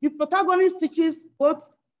 director. The protagonist teaches both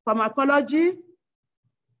pharmacology,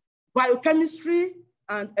 biochemistry,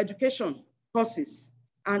 and education courses.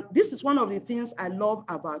 And this is one of the things I love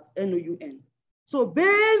about NOUN. So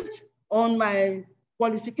based on my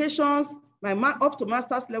qualifications, my up to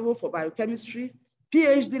master's level for biochemistry,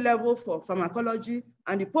 PhD level for pharmacology,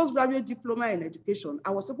 and the postgraduate diploma in education, I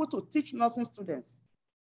was able to teach nursing students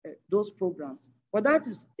those programs. But that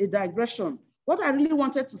is a digression. What I really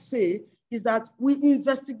wanted to say is that we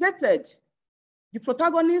investigated, the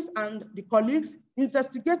protagonists and the colleagues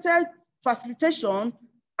investigated facilitation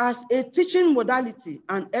as a teaching modality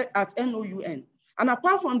at NOUN. And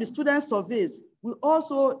apart from the student surveys, we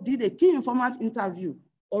also did a key informant interview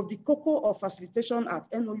of the COCO of facilitation at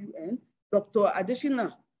NOUN, Dr.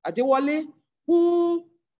 Adeshina Adewale, who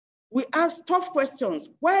we asked tough questions,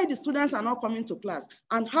 why the students are not coming to class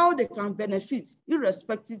and how they can benefit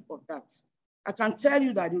irrespective of that. I can tell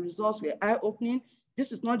you that the results were eye-opening.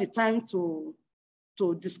 This is not the time to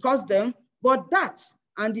discuss them, but that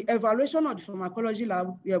and the evaluation of the pharmacology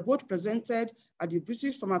lab were both presented at the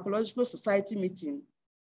British Pharmacological Society meeting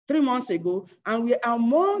 3 months ago, and we are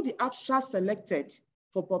among the abstracts selected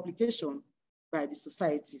for publication by the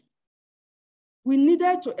society. We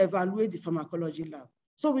needed to evaluate the pharmacology lab.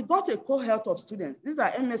 So we got a cohort of students. These are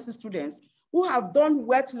MSc students who have done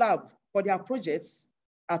wet lab for their projects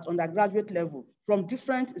at undergraduate level from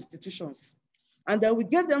different institutions. And then we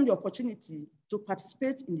gave them the opportunity to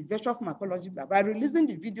participate in the virtual pharmacology lab by releasing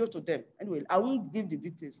the video to them. Anyway, I won't give the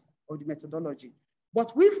details of the methodology.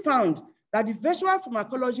 But we found that the virtual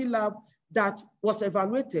pharmacology lab that was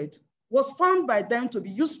evaluated was found by them to be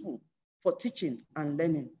useful for teaching and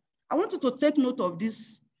learning. I want you to take note of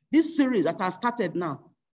this series that has started now,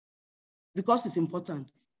 because it's important.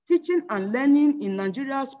 Teaching and learning in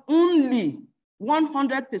Nigeria's only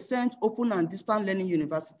 100% open and distant learning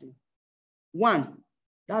university. 1,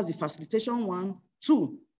 that's the facilitation one.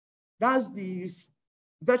 2, that's the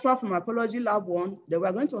virtual pharmacology lab one. Then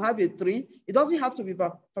we're going to have a 3. It doesn't have to be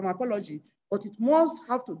pharmacology, but it must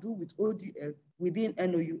have to do with ODL within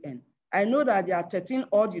NOUN. I know that there are 13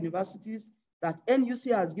 odd universities that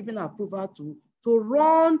NUC has given approval to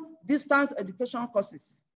run distance education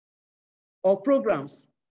courses or programs,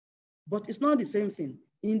 but it's not the same thing.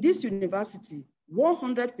 In this university,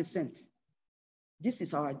 100%, this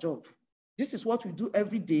is our job. This is what we do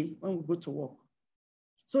every day when we go to work.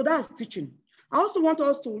 So that's teaching. I also want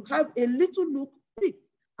us to have a little look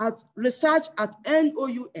at research at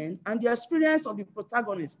NOUN and the experience of the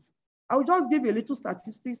protagonists. I will just give you a little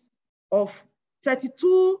statistics of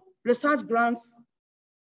 32 research grants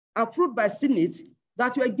approved by Senate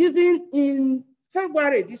that were given in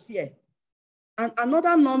February this year. And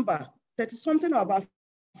another number, 30-something or about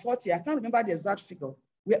 40, I can't remember the exact figure,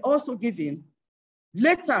 were also given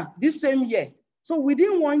later this same year So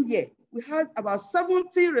within 1 year, we had about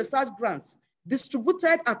 70 research grants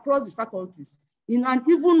distributed across the faculties in an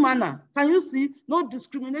even manner. Can you see? No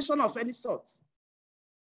discrimination of any sort.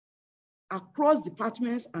 Across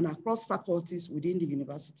departments and across faculties within the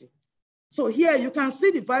university. So here you can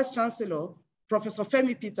see the Vice Chancellor, Professor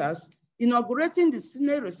Femi Peters, inaugurating the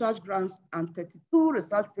senior research grants and 32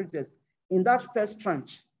 research projects in that first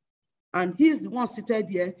tranche. And he's the one seated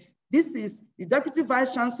here. This is the Deputy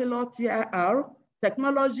Vice Chancellor, TIR,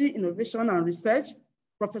 Technology, Innovation and Research,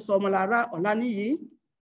 Professor Malara Olaniyi.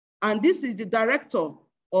 And this is the Director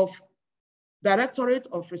of Directorate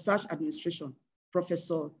of Research Administration,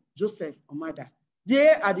 Professor Joseph Omada.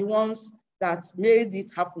 They are the ones that made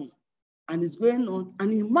it happen. And it's going on.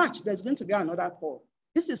 And in March, there's going to be another call.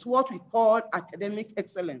 This is what we call academic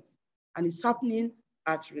excellence. And it's happening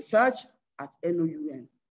at research at NOUN.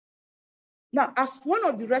 Now, as one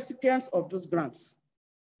of the recipients of those grants,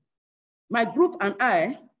 my group and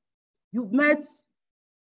I, you've met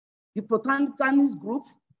the protagonist group,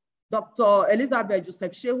 Dr. Elizabeth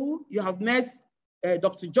Joseph Shehu, you have met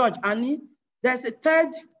Dr. George Annie. There's a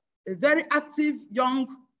third, a very active young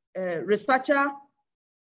researcher,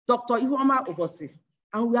 Dr. Ihuoma Obosi.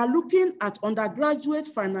 And we are looking at undergraduate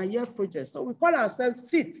final year projects. So we call ourselves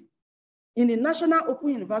FIP in the National Open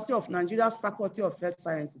University of Nigeria's Faculty of Health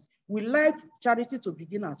Sciences. We like charity to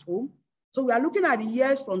begin at home. So we are looking at the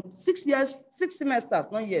years from 6 semesters,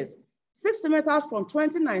 not years, 6 semesters from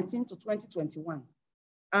 2019 to 2021.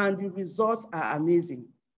 And the results are amazing.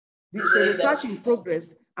 This is the research in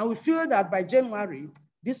progress. And we feel that by January,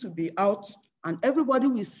 this will be out and everybody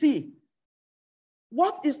will see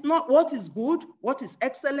what is good, what is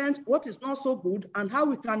excellent, what is not so good, and how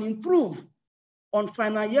we can improve on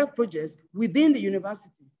final year projects within the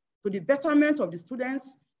university to the betterment of the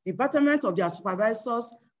students, the betterment of their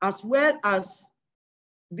supervisors, as well as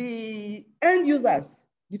the end users,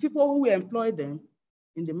 the people who will employ them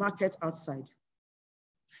in the market outside.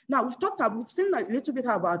 Now, we've seen a little bit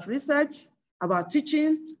about research, about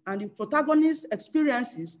teaching, and the protagonist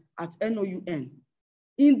experiences at NOUN.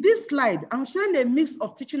 In this slide, I'm showing a mix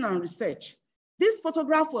of teaching and research. This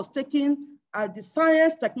photograph was taken at the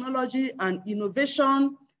Science, Technology, and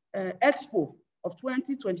Innovation Expo of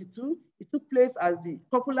 2022. It took place at the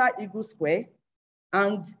popular Eagle Square.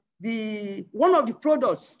 And one of the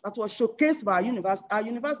products that was showcased by our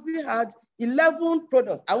university had 11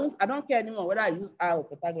 products. I don't care anymore whether I use I or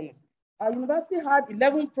protagonist. Our university had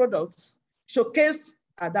 11 products showcased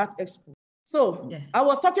at that expo. So yeah. I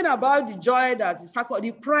was talking about the joy that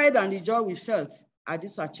the pride and the joy we felt at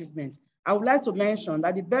this achievement. I would like to mention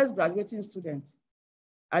that the best graduating student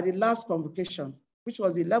at the last convocation, which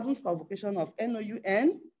was the 11th convocation of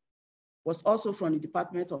NOUN, was also from the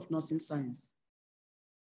Department of Nursing Science.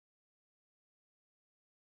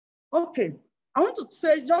 Okay, I want to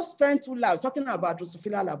say, just spend 2 slides talking about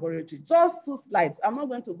Drosophila laboratory, just 2 slides. I'm not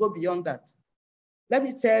going to go beyond that. Let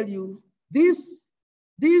me tell you, these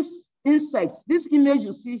insects, this image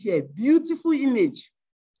you see here, beautiful image,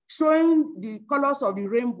 showing the colors of the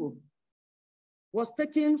rainbow, was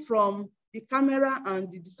taken from the camera and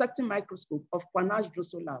the dissecting microscope of Panache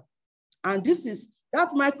Droso Lab. And this is, that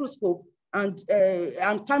microscope and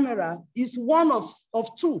camera is one of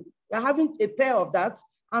 2. We're having a pair of that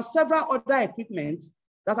and several other equipment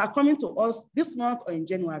that are coming to us this month or in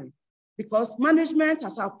January, because management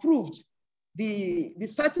has approved the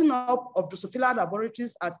setting up of Drosophila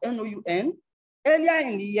laboratories at NOUN earlier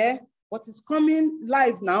in the year, but it's coming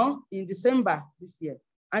live now in December this year.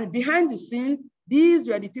 And behind the scene, these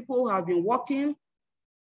were the people who have been working.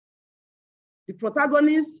 The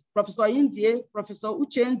protagonists, Professor Indie, Professor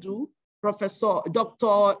Uchendu, Professor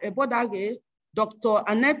Dr. Ebodage, Dr.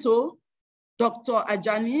 Aneto, Dr.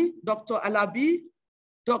 Ajani, Dr. Alabi,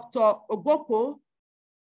 Dr. Ogoko,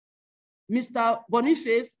 Mr.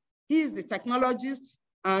 Boniface, he is the technologist,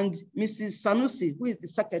 and Mrs. Sanusi, who is the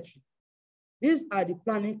secretary. These are the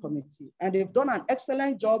planning committee, and they've done an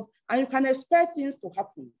excellent job, and you can expect things to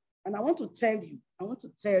happen. And I want to tell you,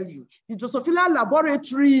 the Drosophila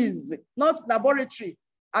laboratories, not laboratory,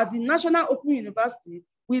 at the National Open University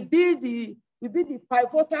will be the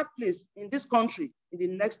pivotal place in this country in the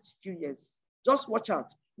next few years. Just watch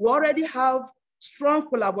out. We already have strong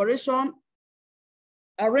collaboration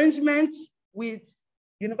arrangements with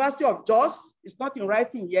University of Jos. It's not in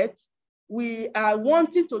writing yet. We are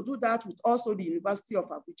wanting to do that with also the University of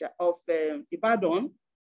Ibadan.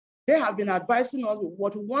 They have been advising us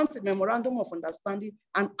what we want, a memorandum of understanding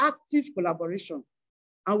and active collaboration.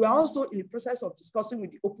 And we're also in the process of discussing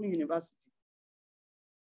with the Open University,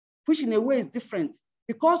 which in a way is different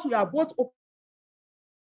because we are both open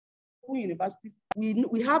universities,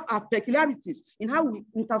 we have our peculiarities in how we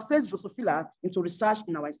interface Drosophila into research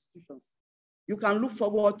in our institutions. You can look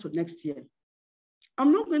forward to next year.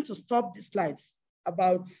 I'm not going to stop these slides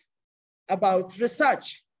about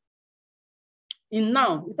research in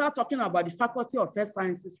now without talking about the Faculty of Health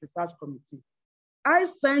Sciences Research Committee. I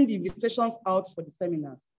send the invitations out for the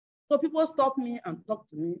seminars. So people stop me and talk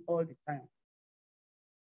to me all the time.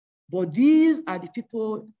 But these are the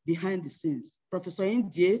people behind the scenes. Professor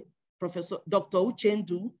Indie, Professor Dr.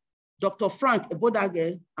 Uchendu, Dr. Frank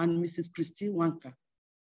Ebodage, and Mrs. Christy Wanka.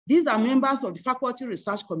 These are members of the Faculty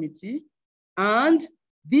Research Committee, and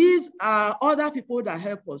these are other people that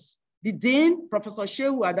help us. The Dean, Professor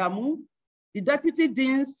Shehu Adamu, the Deputy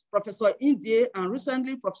Deans, Professor Indie, and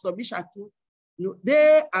recently Professor Bishaku.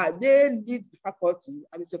 They lead the faculty,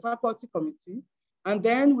 and it's a faculty committee. And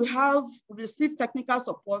then we have received technical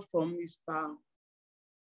support from Mr.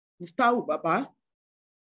 Ubaba,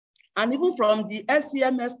 and even from the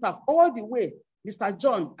SCMS staff, all the way, Mr.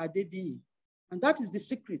 John Adebi. And that is the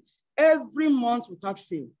secret. Every month without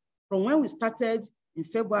fail, from when we started in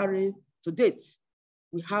February to date,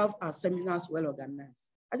 we have our seminars well organized.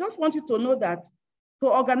 I just want you to know that to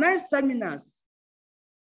organize seminars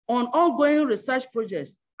on ongoing research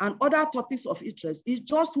projects and other topics of interest is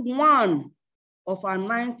just one of our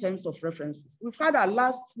 9 terms of references. We've had our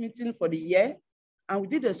last meeting for the year, and we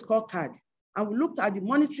did a scorecard, and we looked at the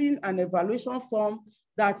monitoring and evaluation form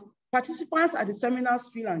that participants at the seminars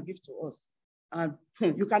fill and give to us. And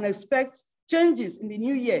you can expect changes in the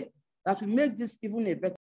new year that will make this even a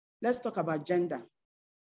better. Let's talk about gender.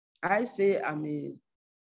 I say I'm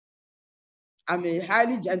a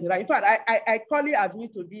highly gender. In fact, I call it as me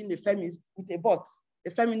to being a feminist with a butt, a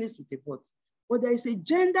feminist with a butt. But there is a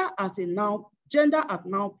gender at now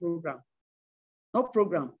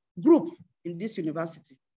group in this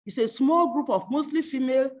university. It's a small group of mostly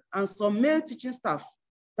female and some male teaching staff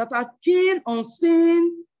that are keen on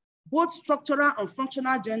seeing both structural and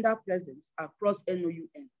functional gender presence across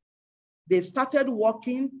NOUN. They've started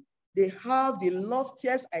working. They have the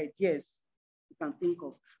loftiest ideas you can think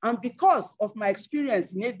of. And because of my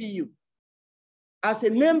experience in ABU, as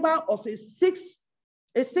a member of a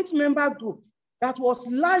six-member group that was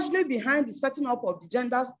largely behind the setting up of the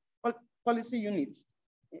gender policy unit,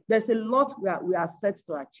 there's a lot we are set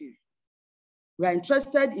to achieve. We are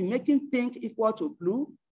interested in making pink equal to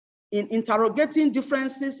blue, in interrogating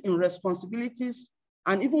differences in responsibilities,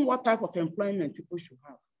 and even what type of employment people should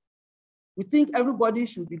have. We think everybody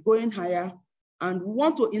should be going higher, and we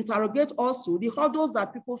want to interrogate also the hurdles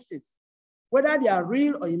that people face, whether they are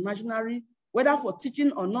real or imaginary, whether for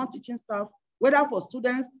teaching or non-teaching staff, whether for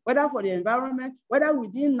students, whether for the environment, whether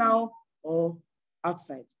within now or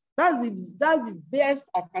outside. That's the best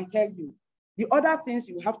I can tell you. The other things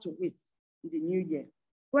you have to wait in the new year.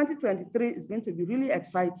 2023 is going to be really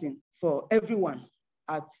exciting for everyone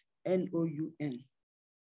at NOUN.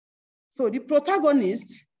 So the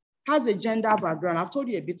protagonist has a gender background. I've told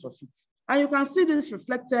you a bit of it. And you can see this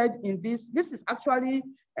reflected in this. This is actually,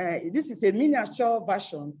 this is a miniature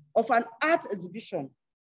version of an art exhibition,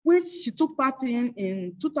 which she took part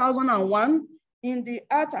in 2001 in the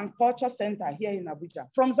Art and Culture Center here in Abuja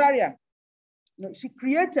from Zaria.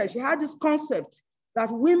 She had this concept that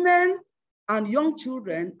women and young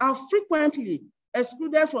children are frequently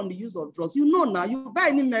excluded from the use of drugs. You know now, you buy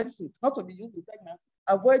any medicine, not to be used in pregnancy,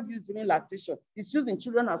 avoid use during lactation. Its use in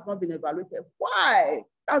children has not been evaluated. Why?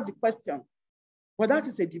 That's the question. But that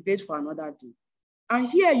is a debate for another day. And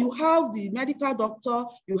here you have the medical doctor,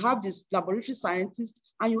 you have this laboratory scientist,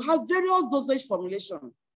 and you have various dosage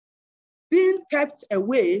formulations being kept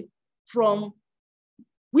away from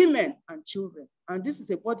women and children. And this is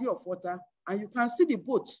a body of water, and you can see the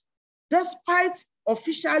boat. Despite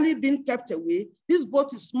officially being kept away, this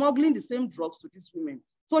boat is smuggling the same drugs to these women.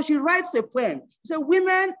 So she writes a poem. She says,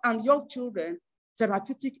 women and young children,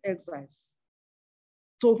 therapeutic exiles,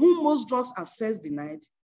 to whom most drugs are first denied,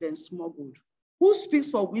 then smuggled. Who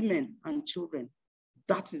speaks for women and children?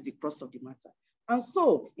 That is the crux of the matter. And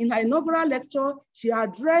so in her inaugural lecture, she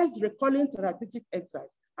addressed recalling therapeutic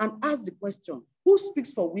exiles and asked the question, who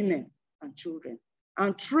speaks for women and children?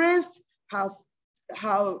 And traced her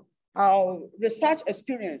research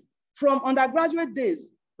experience from undergraduate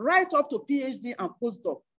days right up to PhD and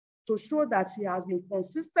postdoc to show that she has been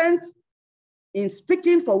consistent in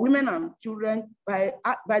speaking for women and children by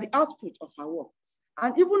the output of her work.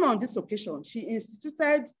 And even on this occasion, she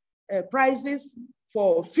instituted prizes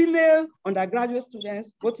for female undergraduate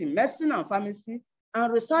students, both in medicine and pharmacy,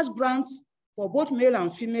 and research grants for both male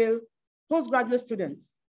and female postgraduate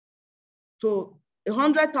students to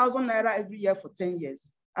 100,000 naira every year for 10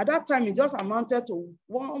 years. At that time, it just amounted to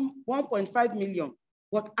 1.5 million.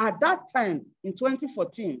 But at that time, in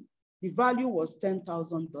 2014, the value was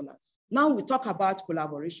 $10,000. Now we talk about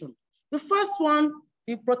collaboration. The first one,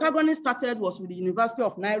 the protagonist started was with the University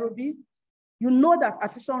of Nairobi. You know that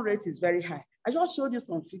attrition rate is very high. I just showed you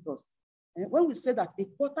some figures. And when we say that a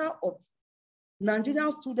quarter of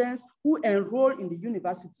Nigerian students who enroll in the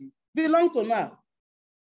university belong to NAR,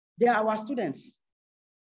 they are our students.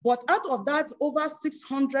 But out of that, over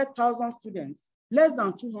 600,000 students, less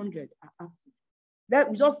than 200 are active.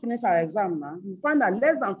 We just finished our exam now. You find that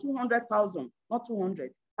less than 200,000, not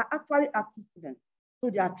 200, are actually active students. So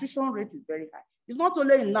the attrition rate is very high. It's not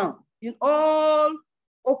only in now, in all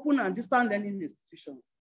open and distance learning institutions.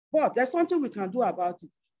 But there's something we can do about it,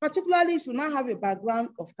 particularly if you now have a background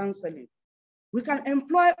of counseling. We can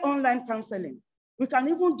employ online counseling. We can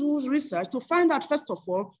even do research to find out, first of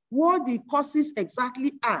all, what the causes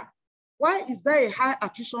exactly are. Why is there a high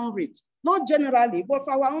attrition rate? Not generally, but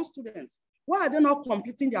for our own students. Why are they not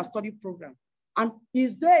completing their study program? And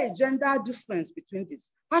is there a gender difference between this?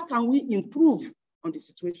 How can we improve on the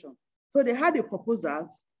situation? So they had a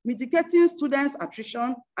proposal, mitigating students'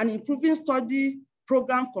 attrition and improving study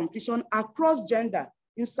program completion across gender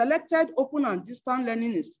in selected open and distance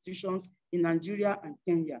learning institutions in Nigeria and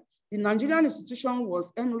Kenya. The Nigerian institution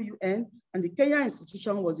was NOUN, and the Kenyan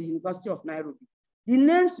institution was the University of Nairobi. The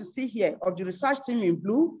names you see here of the research team in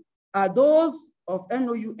blue are those of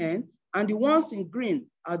NOUN, and the ones in green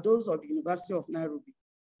are those of the University of Nairobi.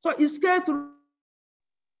 So it's scaled through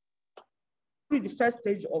the first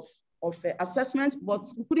stage of assessment, but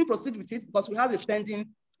we couldn't proceed with it because we have a pending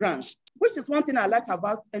grant, which is one thing I like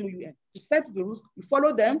about NOUN. You set the rules, you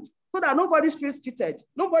follow them, so that nobody feels cheated,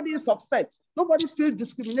 nobody is upset, nobody feels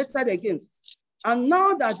discriminated against. And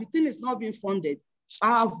now that the thing is not being funded,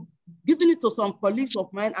 I have given it to some colleagues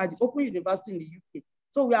of mine at the Open University in the UK.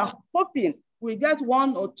 So we are hoping we get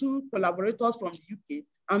 1 or 2 collaborators from the UK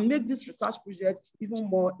and make this research project even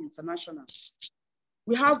more international.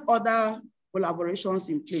 We have other collaborations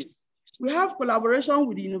in place. We have collaboration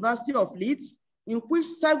with the University of Leeds, in which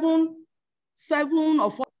seven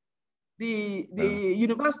of the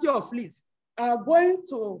University of Leeds are going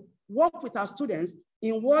to work with our students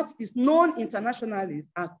in what is known internationally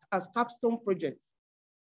as capstone projects.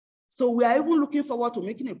 So we are even looking forward to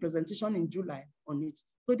making a presentation in July on it.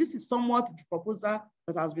 So this is somewhat the proposal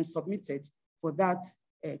that has been submitted for that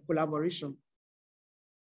collaboration.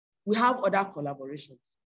 We have other collaborations.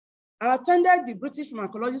 I attended the British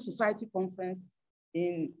Pharmacology Society conference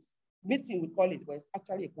in meeting, we call it, but it's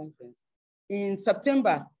actually a conference, in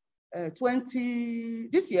September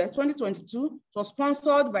 2022. It was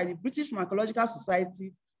sponsored by the British Pharmacological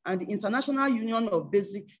Society and the International Union of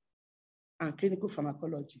Basic and Clinical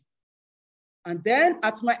Pharmacology. And then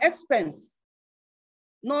at my expense,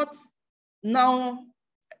 now did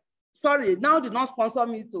not sponsor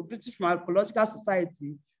me to British Pharmacological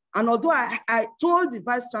Society. And although I told the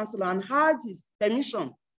Vice Chancellor and had his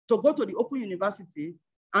permission to go to the Open University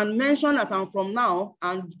and mention that I'm from now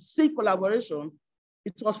and seek collaboration,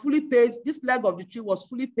 it was fully paid. This leg of the tree was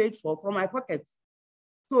fully paid for from my pocket.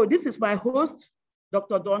 So this is my host,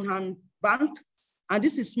 Dr. Donhan Bank, and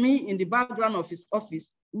this is me in the background of his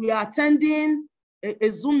office. We are attending a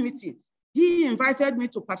Zoom meeting. He invited me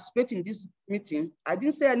to participate in this meeting. I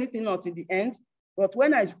didn't say anything until the end, but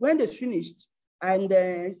when they finished, and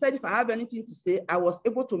he said if I have anything to say, I was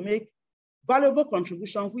able to make valuable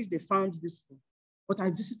contribution, which they found useful. But I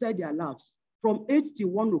visited their labs from 8 to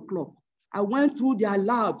 1 o'clock. I went through their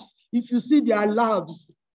labs. If you see their labs,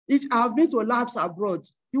 if I've been to labs abroad,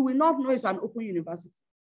 you will not know it's an open university.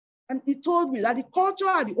 And he told me that the culture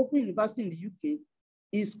at the Open University in the UK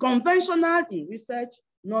is conventional in research,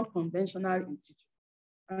 non-conventional in teaching.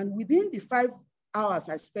 And within the 5 hours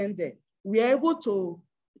I spent there, we were able to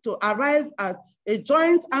arrive at a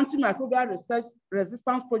joint antimicrobial research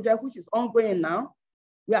resistance project, which is ongoing now.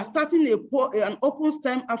 We are starting an Open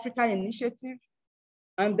STEM Africa initiative.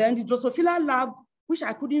 And then the Drosophila lab, which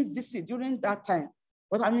I couldn't visit during that time,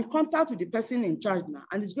 but I'm in contact with the person in charge now,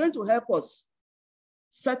 and it's going to help us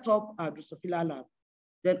set up our Drosophila lab.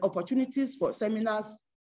 Then opportunities for seminars,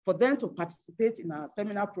 for them to participate in our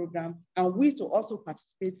seminar program, and we to also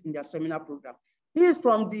participate in their seminar program. He is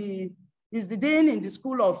he's the dean in the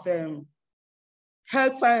School of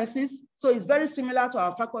Health Sciences, so it's very similar to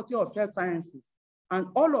our Faculty of Health Sciences. And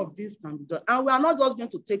all of this can be done. And we are not just going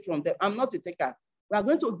to take from them. I'm not a taker. We are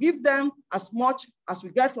going to give them as much as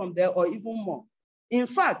we get from there or even more. In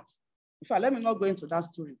fact, let me not go into that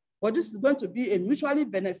story, but this is going to be a mutually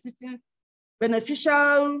beneficial, okay,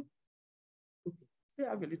 still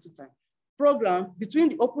have a little time, program between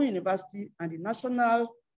the Open University and the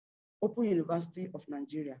National Open University of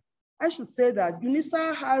Nigeria. I should say that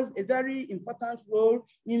UNISA has a very important role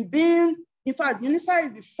in being, in fact, UNISA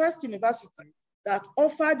is the first university that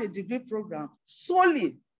offered a degree program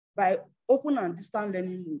solely by open and distance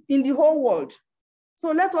learning in the whole world.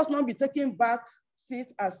 So let us not be taking back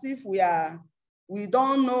seat as if we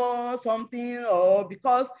don't know something, or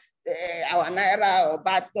because our Naira or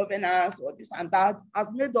bad governance or this and that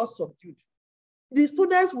has made us subdued. The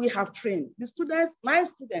students we have trained, the students, my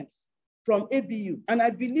students from ABU, and I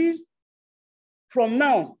believe from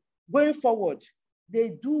now going forward,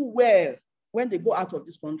 they do well when they go out of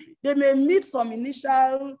this country. They may meet some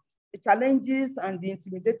initial challenges and be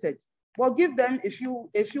intimidated, but give them a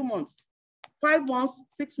few months, 5 months,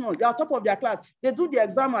 6 months, they are top of their class. They do the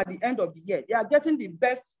exam at the end of the year. They are getting the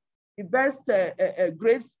best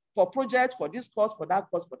grades for projects, for this course, for that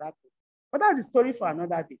course, for that course. But that's the story for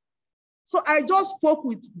another day. So I just spoke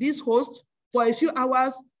with this host for a few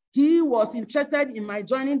hours. He was interested in my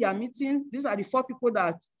joining their meeting. These are the 4 people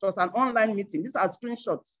that it was an online meeting. These are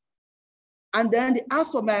screenshots. And then they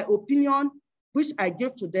asked for my opinion, which I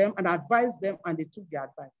gave to them and advised them, and they took the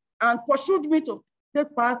advice and pursued me to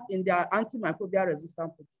take part in their antimicrobial resistance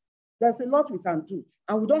program. There's a lot we can do,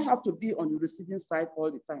 and we don't have to be on the receiving side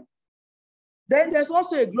all the time. Then there's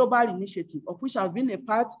also a global initiative of which I've been a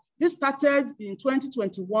part. This started in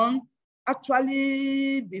 2021,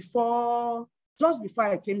 actually just before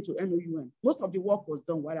I came to NOUN. Most of the work was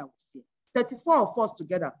done while I was here. 34 of us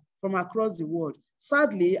together from across the world.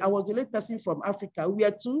 Sadly, I was the only person from Africa. We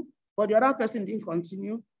were 2, but the other person didn't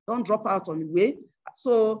continue. Don't drop out on the way.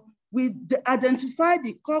 So we identified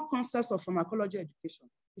the core concepts of pharmacology education.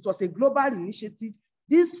 It was a global initiative.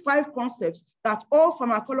 These 5 concepts that all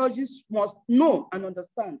pharmacologists must know and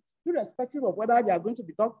understand, irrespective of whether they are going to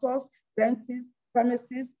be doctors, dentists,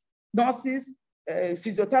 pharmacists, nurses,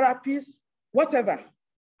 physiotherapists, whatever.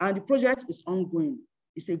 And the project is ongoing.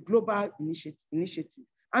 It's a global initiative.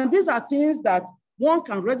 And these are things that one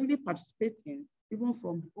can readily participate in, even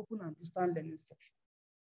from the open and distance learning section.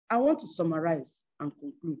 I want to summarize and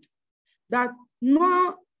conclude that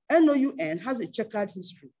NOUN has a checkered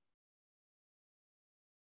history.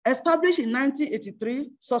 Established in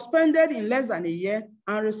 1983, suspended in less than a year,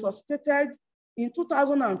 and resuscitated in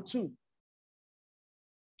 2002,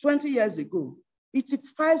 20 years ago. It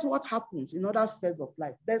typifies what happens in other spheres of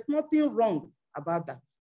life. There's nothing wrong about that.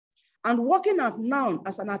 And working at NOUN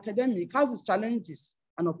as an academic has its challenges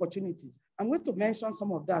and opportunities. I'm going to mention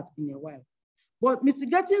some of that in a while. But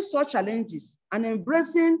mitigating such challenges and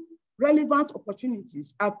embracing relevant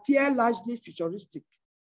opportunities appear largely futuristic,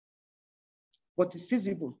 but is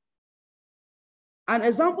feasible. And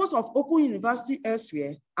examples of open university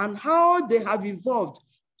elsewhere and how they have evolved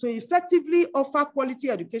to effectively offer quality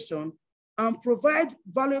education and provide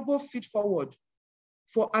valuable feed forward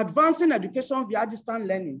for advancing education via distance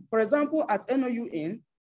learning. For example, at NOUN,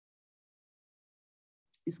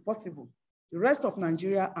 is possible. The rest of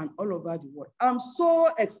Nigeria and all over the world. I'm so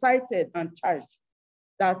excited and charged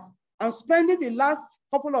that I'm spending the last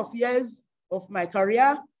couple of years of my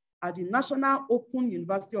career at the National Open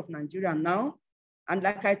University of Nigeria now. And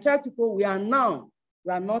like I tell people, we are not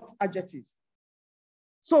adjectives.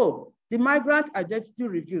 So the migrant identity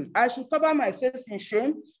revealed. I should cover my face in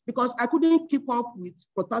shame because I couldn't keep up with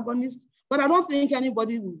protagonists, but I don't think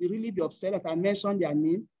anybody will really be upset if I mention their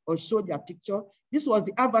name or show their picture. This was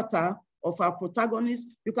the avatar of our protagonist.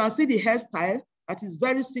 You can see the hairstyle that is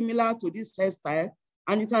very similar to this hairstyle.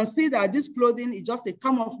 And you can see that this clothing is just a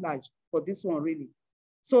camouflage for this one really.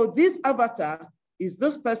 So this avatar is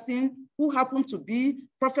this person who happened to be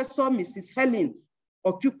Professor Mrs. Helen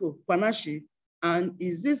Okupo Kwanashi, and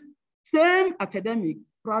is this same academic,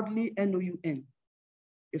 proudly NOUN,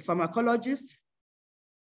 a pharmacologist,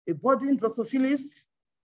 a budding drosophilist,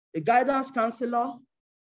 a guidance counselor,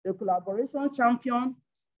 a collaboration champion,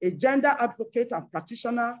 a gender advocate and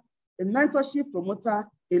practitioner, a mentorship promoter,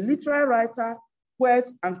 a literary writer, poet,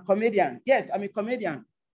 and comedian. Yes, I'm a comedian,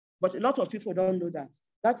 but a lot of people don't know that.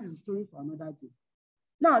 That is a story for another day.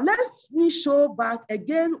 Now, let me show back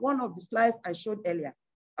again one of the slides I showed earlier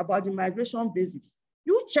about the migration basics.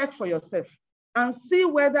 You check for yourself and see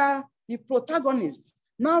whether the protagonist,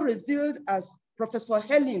 now revealed as Professor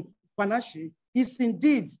Helen Kwanashi, is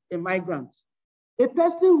indeed a migrant, a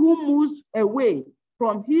person who moves away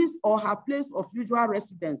from his or her place of usual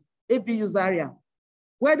residence, ABU Zaria,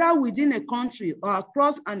 whether within a country or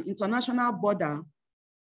across an international border,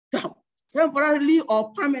 temporarily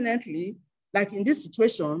or permanently, like in this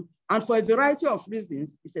situation, and for a variety of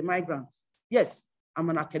reasons, is a migrant. Yes, I'm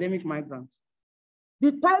an academic migrant.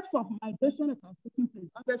 The types of migration that have taken place,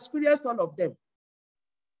 I've experienced all of them.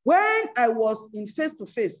 When I was in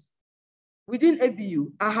face-to-face within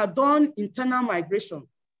ABU, I had done internal migration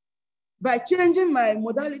by changing my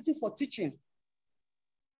modality for teaching.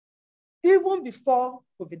 Even before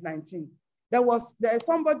COVID-19, there's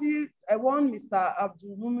somebody, one Mr.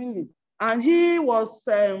 Abdul Mumini, and he was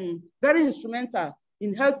very instrumental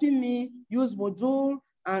in helping me use Moodle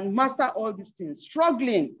and master all these things,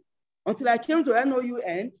 struggling until I came to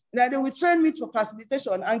NOUN. Then they would train me for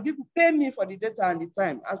facilitation and pay me for the data and the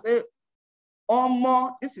time. I say, oh,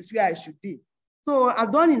 more, this is where I should be. So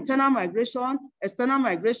I've done internal migration, external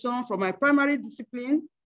migration from my primary discipline,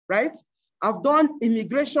 right? I've done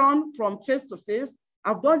immigration from face-to-face.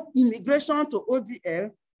 I've done immigration to ODL.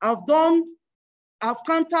 I've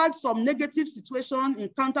countered some negative situation in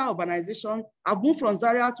counter-urbanization. I've moved from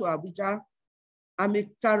Zaria to Abuja. I'm a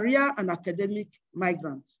career and academic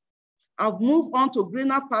migrant. I've moved on to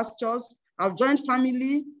greener pastures. I've joined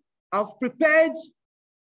family. I've prepared.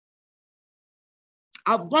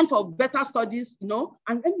 I've gone for better studies, you know.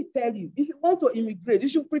 And let me tell you, if you want to immigrate, you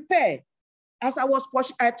should prepare. As I was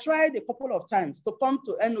pushing, I tried a couple of times to come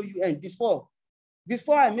to NOUN before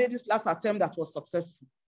I made this last attempt that was successful.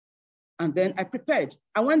 And then I prepared.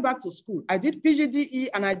 I went back to school. I did PGDE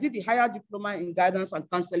and I did the higher diploma in guidance and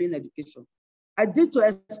counseling education. I did to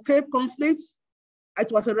escape conflicts.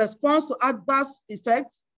 It was a response to adverse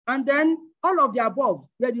effects. And then all of the above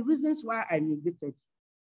were the reasons why I migrated.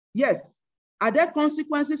 Yes. Are there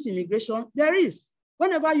consequences in immigration? There is.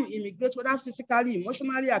 Whenever you immigrate, whether physically,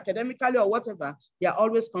 emotionally, academically, or whatever, there are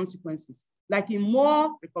always consequences, like in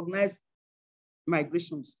more recognized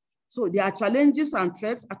migrations. So there are challenges and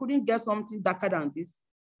threats. I couldn't get something darker than this,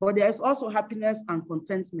 but there is also happiness and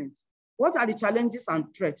contentment. What are the challenges and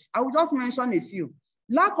threats? I will just mention a few.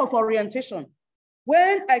 Lack of orientation.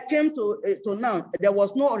 When I came to now, there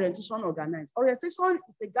was no orientation organized. Orientation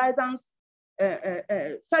is a guidance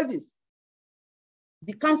service.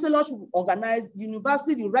 The counselor should organize, the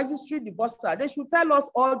university, the registry, the bursar. They should tell us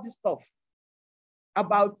all this stuff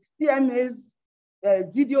about CMAs,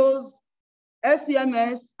 videos,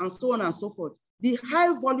 SEMS, and so on and so forth. The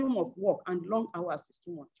high volume of work and long hours is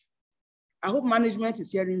too much. I hope management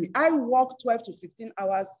is hearing me. I work 12 to 15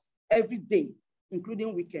 hours every day,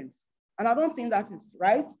 including weekends. And I don't think that is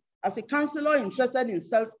right. As a counselor interested in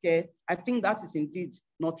self-care, I think that is indeed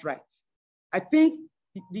not right. I think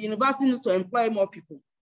the university needs to employ more people.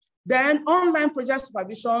 Then online project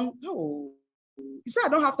supervision. Oh, you see, I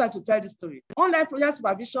don't have time to tell this story. Online project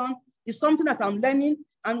supervision is something that I'm learning.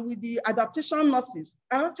 And with the adaptation nurses,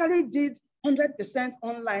 I actually did 100%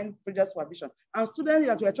 online project supervision. And students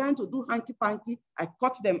that were trying to do hanky-panky, I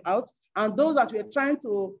cut them out. And those that were trying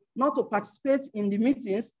to not to participate in the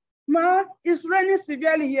meetings, ma, it's raining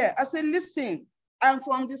severely here. I said, listen, I'm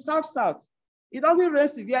from the South. It doesn't rain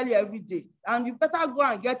severely every day. And you better go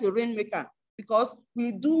and get a rainmaker because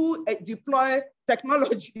we do deploy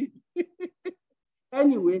technology.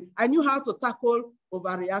 Anyway, I knew how to tackle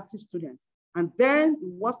overreactive students. And then the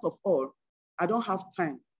worst of all, I don't have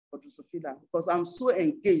time for Drosophila because I'm so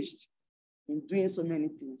engaged in doing so many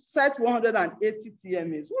things. Set 180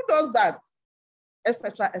 TMAs, who does that?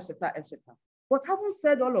 Etc., etc., etc. But having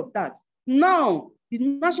said all of that, now the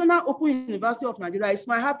National Open University of Nigeria is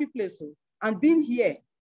my happy place. So, and being here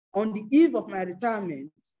on the eve of my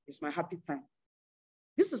retirement is my happy time.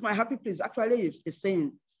 This is my happy place, actually, it's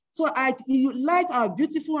saying. So you like our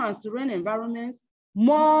beautiful and serene environments,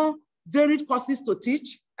 more varied courses to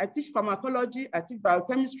teach. I teach pharmacology, I teach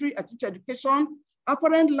biochemistry, I teach education.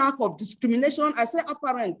 Apparent lack of discrimination. I say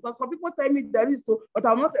apparent because some people tell me there is so, but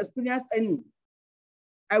I've not experienced any.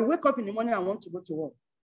 I wake up in the morning, I want to go to work,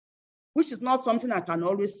 which is not something I can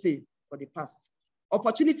always say for the past.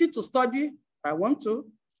 Opportunity to study, I want to.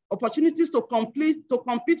 Opportunities to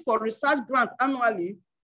compete for research grant annually,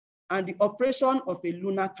 and the operation of a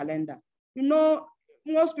lunar calendar. You know,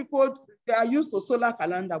 most people, they are used to solar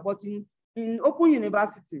calendar, but in Open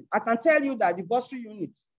University, I can tell you that the bursary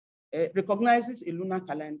unit recognizes a lunar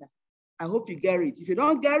calendar. I hope you get it. If you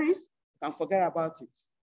don't get it, you can forget about it.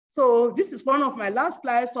 So this is one of my last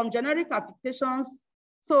slides, some generic applications.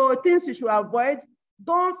 So things you should avoid.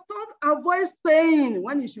 Avoid staying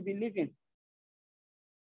when you should be leaving.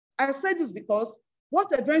 I said this because what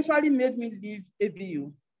eventually made me leave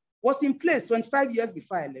ABU was in place 25 years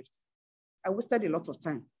before I left. I wasted a lot of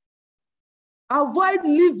time. Avoid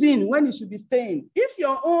leaving when you should be staying. If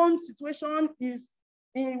your own situation is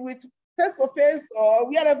with face-to-face or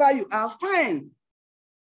wherever you are, fine.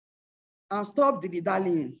 And stop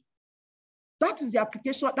dilly-dallying. That is the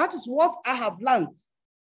application. That is what I have learned.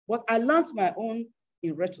 But I learned my own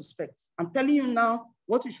in retrospect. I'm telling you now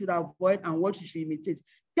what you should avoid and what you should imitate.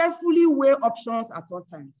 Carefully weigh options at all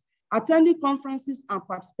times. attending conferences and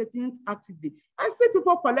participating actively. I see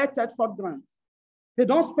people collect for grants. They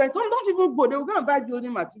don't spend, don't even go, they will go and buy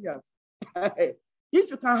building materials. If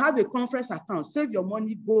you can have a conference account, save your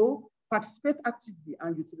money, go, participate actively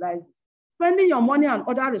and utilize it. Spending your money and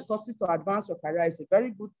other resources to advance your career is a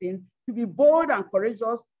very good thing. To be bold and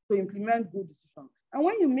courageous to implement good decisions. And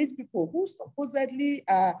when you meet people who supposedly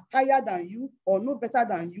are higher than you or know better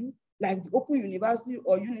than you, like the Open University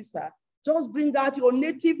or UNISA, just bring out your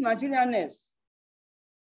native Nigerianness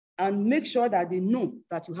and make sure that they know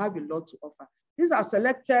that you have a lot to offer. These are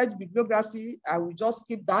selected bibliography. I will just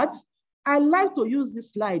skip that. I like to use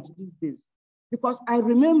this slide these days because I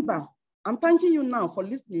remember, I'm thanking you now for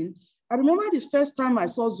listening. I remember the first time I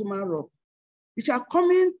saw Zuma Rock. If you are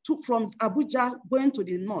coming from Abuja going to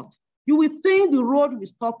the north, you will think the road will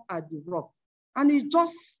stop at the rock. And it's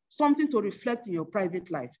just something to reflect in your private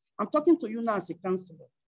life. I'm talking to you now as a counselor.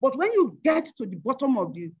 But when you get to the bottom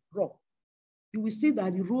of the rock, you will see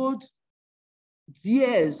that the road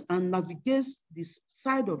veers and navigates this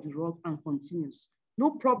side of the rock and continues.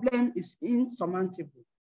 No problem is insurmountable.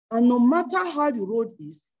 And no matter how the road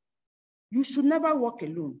is, you should never walk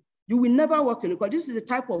alone. You will never walk alone, because this is a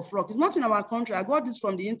type of rock. It's not in our country. I got this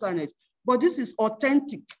from the internet, but this is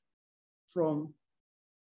authentic from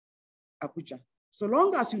Abuja. So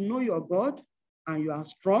long as you know your God and you are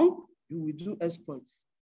strong, you will do exploits.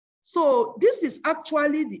 So this is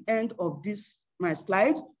actually the end of this, my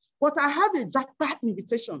slide, but I have a JACPA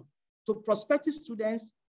invitation to prospective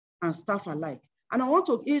students and staff alike. And I want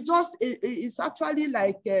to, it's actually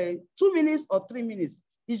like 2 minutes or 3 minutes.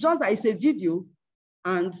 It's just that it's a video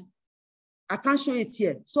and I can't show it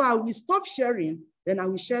here. So I will stop sharing, then I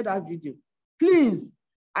will share that video. Please,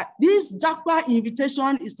 this JACPA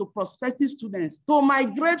invitation is to prospective students to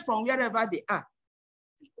migrate from wherever they are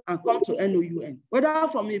and come to NOUN, whether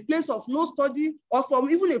from a place of no study or from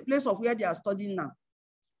even a place of where they are studying now.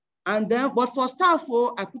 And then, but for staff,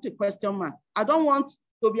 I put a question mark. I don't want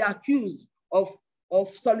to be accused of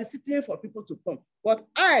soliciting for people to come. But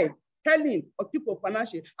I, Helen Okipo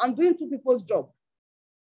Panache, I'm doing 2 people's job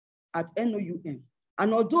at NOUN.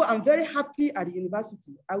 And although I'm very happy at the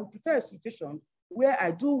university, I would prefer a situation where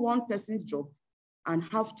I do 1 person's job and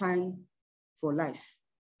have time for life.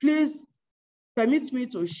 Please permit me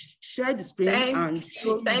to share the screen and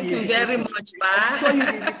show you. Thank you very much, Ma. Show you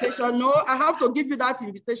the invitation. No, I have to give you that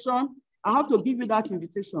invitation. I have to give you that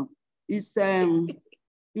invitation. It's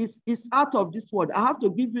out of this world. I have to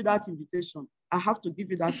give you that invitation. I have to give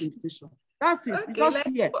you that invitation. That's it. Okay, just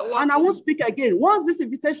here. And I won't speak again. Once this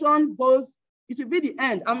invitation goes, it will be the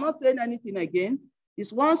end. I'm not saying anything again.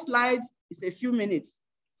 It's 1 slide. It's a few minutes.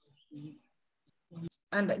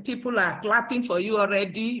 And people are clapping for you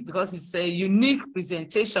already because it's a unique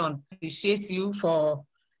presentation. Appreciate you for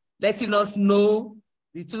letting us know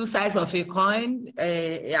the 2 sides of a coin.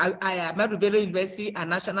 I am at Rubelo University and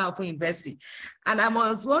National Open University. And I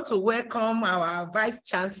must want to welcome our Vice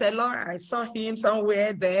Chancellor. I saw him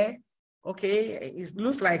somewhere there. Okay, it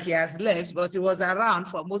looks like he has left, but he was around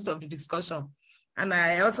for most of the discussion. And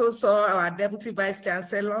I also saw our Deputy Vice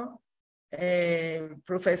Chancellor,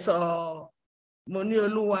 Professor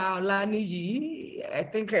Monioluwa Olaniyi. I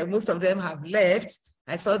think most of them have left.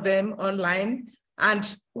 I saw them online.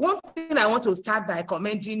 And one thing I want to start by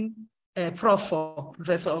commending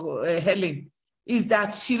Professor Helen is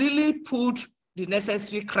that she really put the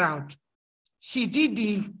necessary crowd. She did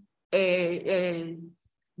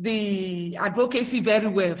the advocacy very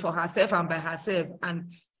well for herself and by herself.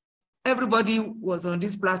 And everybody was on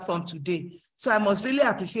this platform today. So I must really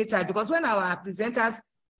appreciate her, because when our presenters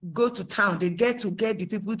go to town, they get the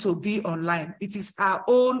people to be online. It is our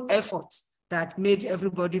own effort that made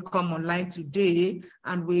everybody come online today.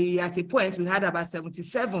 And we, at a point, we had about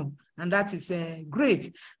 77, and that is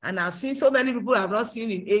great. And I've seen so many people I've not seen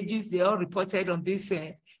in ages. They all reported on this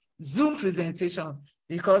Zoom presentation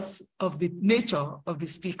because of the nature of the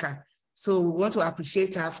speaker. So we want to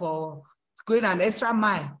appreciate her for going an extra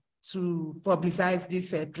mile to publicize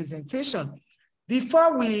this presentation.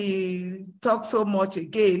 Before we talk so much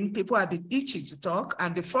again, people have been itching to talk,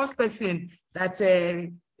 and the first person that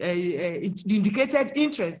indicated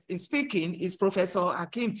interest in speaking is Professor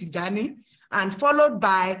Hakeem Tijani, and followed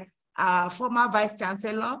by former Vice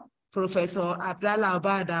Chancellor, Professor Abdallah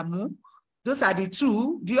Obadamu. Those are the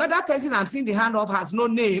 2. The other person I'm seeing the hand up has no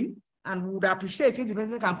name, and we would appreciate if the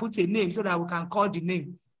person can put a name so that we can call the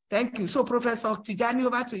name. Thank you. So Professor Tijani,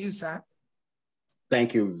 over to you, sir.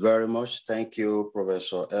 Thank you very much. Thank you,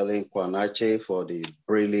 Professor Ellen Kwanache, for the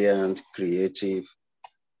brilliant, creative,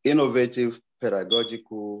 innovative,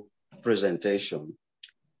 pedagogical presentation.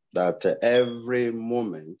 that every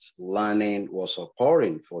moment learning was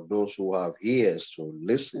occurring for those who have ears to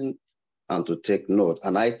listen and to take note.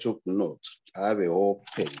 And I took note. I have a whole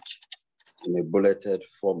page in a bulleted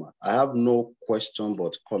format. I have no question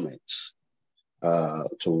but comments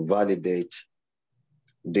to validate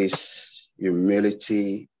this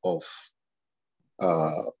humility of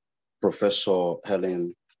Professor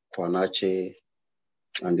Helen Kwanache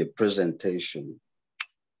and the presentation.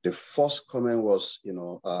 The first comment was,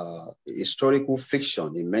 historical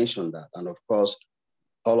fiction. He mentioned that. And of course,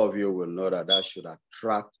 all of you will know that that should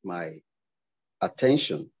attract my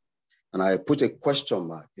attention. And I put a question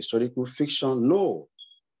mark. Historical fiction? No.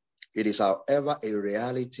 It is, however, a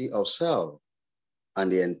reality of self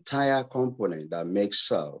and the entire component that makes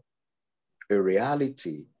self a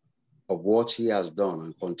reality of what he has done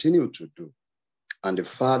and continue to do. And the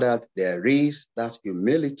fact that there is that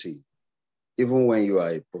humility, even when you are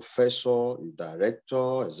a professor,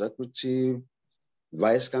 director, executive,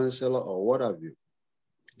 vice chancellor, or what have you,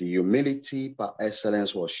 the humility par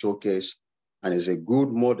excellence was showcased and is a good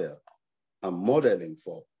model and modeling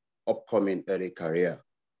for upcoming early career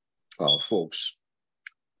folks.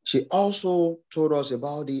 She also told us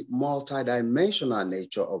about the multidimensional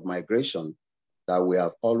nature of migration that we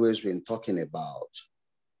have always been talking about.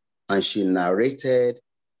 And she narrated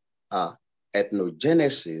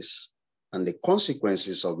ethnogenesis and the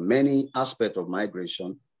consequences of many aspects of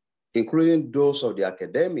migration, including those of the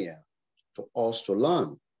academia, for us to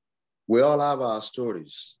learn. We all have our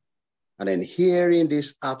stories. And then hearing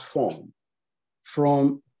this art form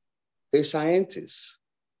from a scientist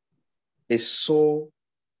is so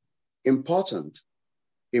important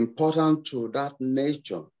to that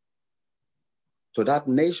nation,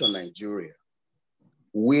 Nigeria,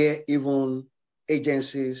 where even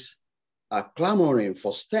agencies are clamoring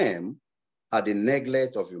for STEM at the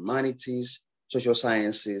neglect of humanities, social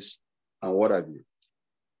sciences, and what have you.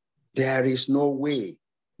 There is no way.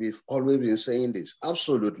 We've always been saying this.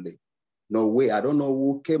 Absolutely no way. I don't know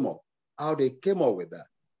who came up, how they came up with that.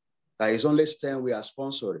 That is only STEM we are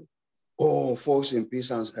sponsoring. Oh, folks in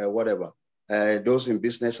peace and whatever. Those in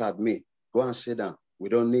business admit, go and sit down. We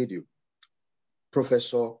don't need you.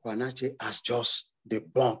 Professor Kwanache has just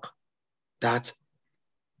debunked that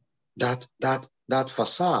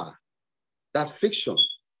facade, that fiction.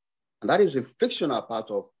 And that is a fictional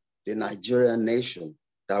part of the Nigerian nation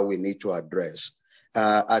that we need to address.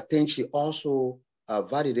 I think she also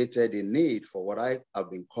validated the need for what I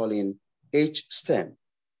have been calling HSTEM,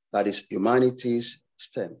 that is humanities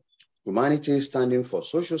STEM. Humanities standing for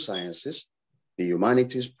social sciences, the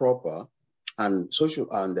humanities proper, and social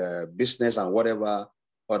and business and whatever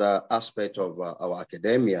other aspect of our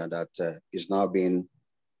academia that is now being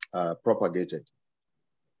propagated.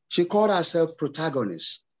 She called herself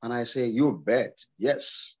protagonist, and I say, you bet,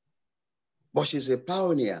 yes. But she's a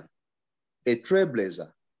pioneer, a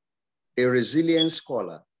trailblazer, a resilient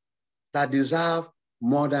scholar that deserves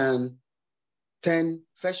more than 10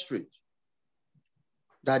 first street,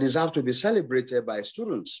 that deserve to be celebrated by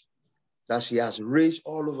students that she has reached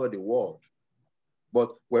all over the world.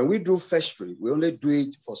 But when we do first street, we only do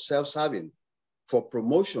it for self-serving, for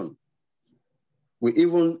promotion. We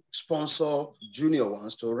even sponsor junior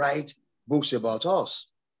ones to write books about us,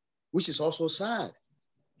 which is also sad.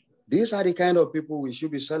 These are the kind of people we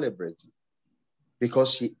should be celebrating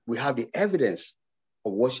because we have the evidence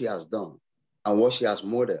of what she has done and what she has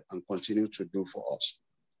modeled and continue to do for us.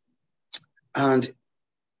 And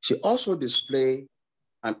she also displayed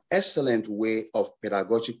an excellent way of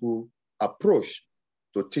pedagogical approach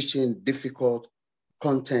to teaching difficult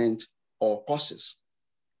content or courses.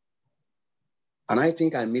 And I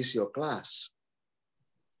think I miss your class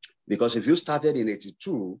because if you started in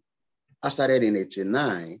 82, I started in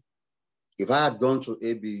 89. If I had gone to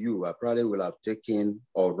ABU, I probably would have taken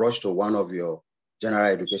or rushed to one of your general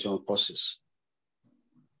education courses.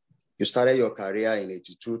 You started your career in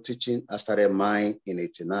 82 teaching. I started mine in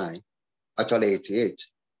 89, actually 88.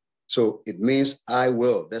 So it means I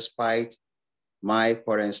will, despite my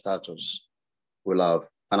current status, will have,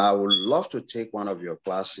 and I would love to take one of your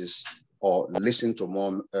classes or listen to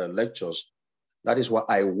more lectures. That is why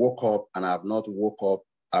I woke up, and I have not woke up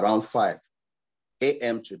around 5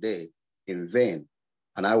 a.m. today in vain.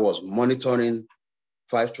 And I was monitoring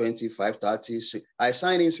 5:20, 5:30. I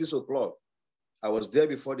signed in 6 o'clock. I was there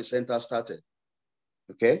before the center started,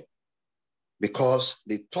 okay? Because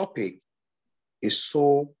the topic is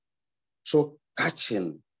so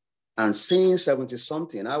catching. And seeing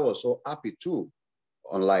 70-something, I was so happy too,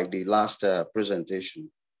 unlike the last presentation.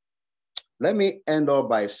 Let me end up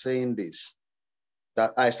by saying this,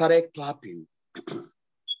 that I started clapping,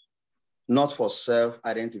 not for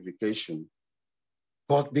self-identification,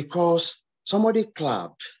 but because somebody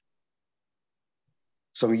clapped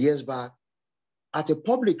some years back at a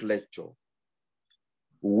public lecture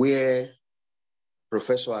where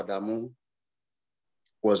Professor Adamu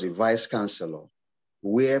was the vice chancellor,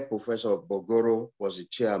 where Professor Bogoro was the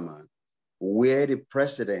chairman, where the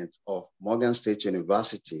president of Morgan State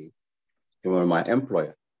University, my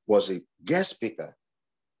employer, was a guest speaker.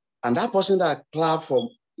 And that person that clapped for,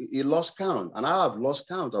 he lost count. And I have lost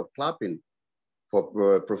count of clapping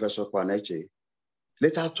for Professor Kwaneche.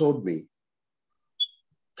 Later told me,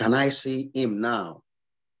 can I see him now?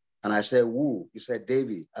 And I said, who? He said,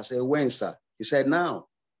 David. I said, when, sir? He said, now.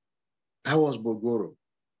 That was Bogoro.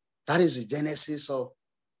 That is the genesis of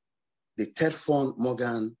the Ted Fund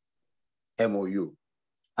Morgan MOU.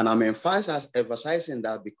 And I'm emphasizing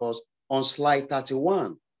that because on slide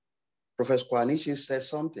 31, Professor Kwanache said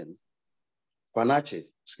something. Kwanache,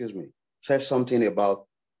 excuse me, said something about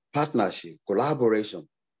partnership, collaboration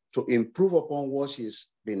to improve upon what she's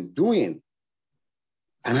been doing.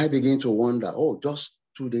 And I begin to wonder, oh, just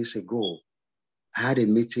 2 days ago, I had a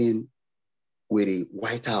meeting with the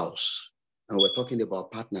White House and we're talking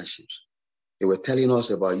about partnerships. They were telling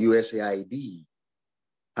us about USAID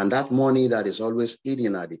and that money that is always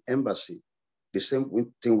eating at the embassy, the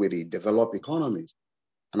same thing with the developed economies.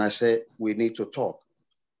 And I said, we need to talk.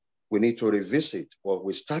 We need to revisit what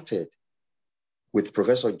we started with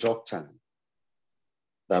Professor Joktan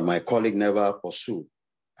that my colleague never pursued.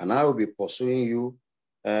 And I will be pursuing you.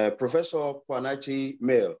 Professor Kwanache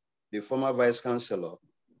Male, the former vice chancellor,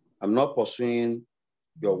 I'm not pursuing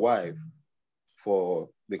your wife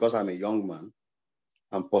because I'm a young man.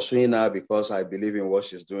 I'm pursuing her because I believe in what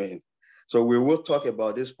she's doing. So we will talk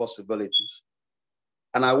about these possibilities.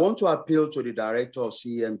 And I want to appeal to the director of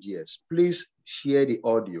CEMGS, please share the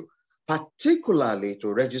audio, particularly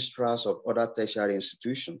to registrars of other tertiary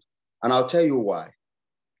institutions. And I'll tell you why.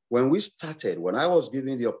 When we started, when I was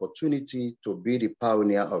given the opportunity to be the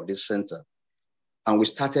pioneer of this center, and we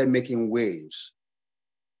started making waves,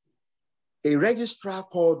 a registrar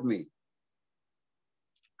called me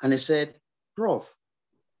and he said, Prof,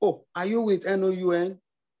 oh, are you with NOUN?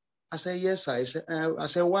 I said, yes, sir. I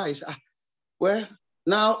said, why? He said, well,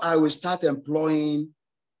 now I will start employing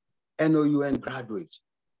NOUN graduates.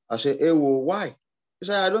 I said, hey, well, why? He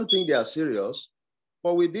said, I don't think they are serious.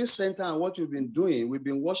 But with this center and what we've been doing, we've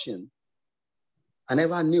been watching. I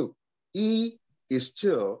never knew. He is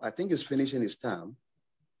still, I think he's finishing his term,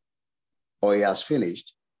 or he has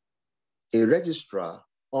finished, a registrar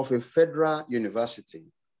of a federal university.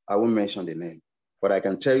 I won't mention the name, but I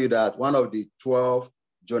can tell you that one of the 12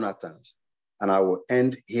 Jonathans, and I will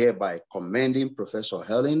end here by commending Professor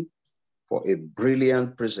Helen for a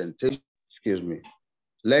brilliant presentation. Excuse me.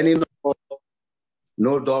 Learning,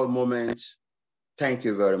 no dull moments. Thank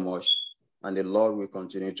you very much. And the Lord will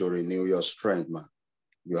continue to renew your strength, man.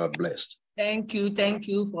 You are blessed. Thank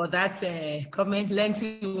you for that comment,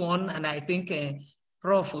 lengthy one. And I think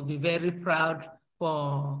Prof will be very proud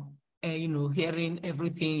for hearing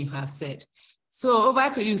everything you have said. So over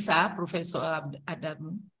to you, sir, Professor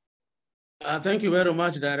Adamu. Thank you very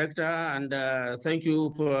much, Director, and thank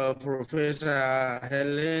you for Professor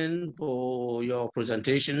Helen for your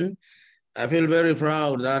presentation. I feel very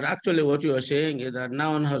proud that actually what you are saying is that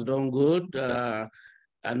NOUN has done good,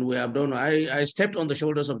 and we have done. I stepped on the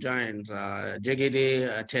shoulders of giants,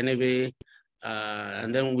 Jegede, Tenebe,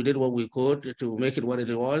 and then we did what we could to make it what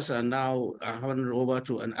it was, and now I handed it over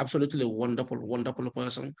to an absolutely wonderful, wonderful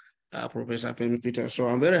person, Professor Peter. So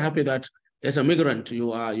I'm very happy that as a migrant,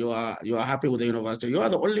 you are happy with the university. You are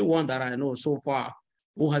the only one that I know so far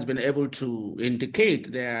who has been able to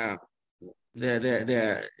indicate their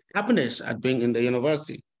happiness at being in the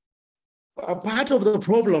university. A part of the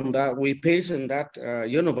problem that we face in that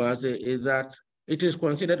university is that it is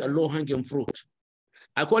considered a low-hanging fruit.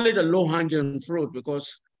 I call it a low-hanging fruit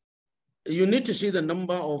because you need to see the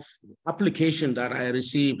number of applications that I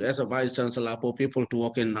received as a vice chancellor for people to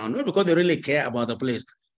work in now, not because they really care about the place,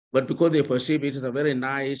 but because they perceive it as a very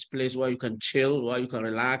nice place where you can chill, where you can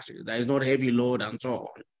relax, there is not heavy load and so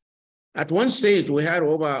on. At one stage, we had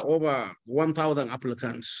over 1,000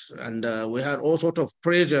 applicants, and we had all sorts of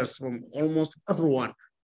pressures from almost everyone.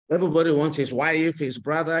 Everybody wants his wife, his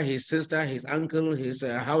brother, his sister, his uncle, his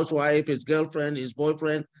housewife, his girlfriend, his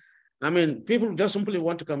boyfriend. I mean, people just simply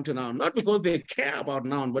want to come to NOUN, not because they care about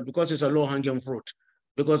NOUN, but because it's a low-hanging fruit.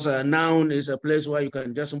 Because NOUN is a place where you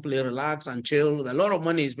can just simply relax and chill. A lot of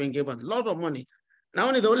money is being given, a lot of money.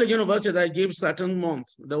 NOUN is the only university that gives certain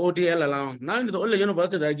months, the OTL allowance. NOUN is the only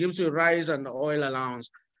university that gives you rice and oil allowance.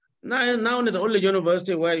 Now it's the only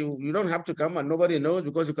university where you don't have to come and nobody knows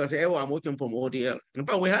because you can say, oh, I'm working from ODL.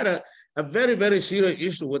 But we had a very, very serious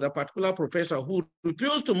issue with a particular professor who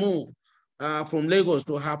refused to move from Lagos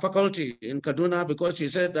to her faculty in Kaduna because she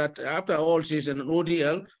said that after all, she's in an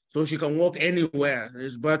ODL, so she can work anywhere.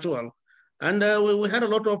 It's virtual. And we had a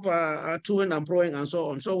lot of toing and proing and so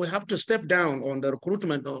on. So we have to step down on the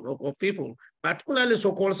recruitment of people, particularly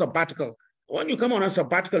so-called sabbatical. When you come on a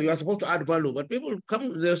sabbatical, you are supposed to add value, but people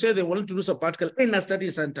come, they say they want to do sabbatical in a study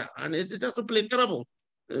center, and it's just simply terrible.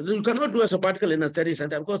 You cannot do a sabbatical in a study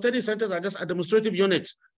center because study centers are just administrative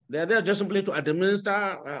units. They're there just simply to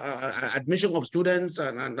administer admission of students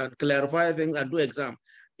and clarify things and do exam.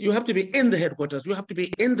 You have to be in the headquarters. You have to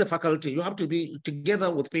be in the faculty. You have to be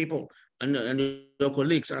together with people and your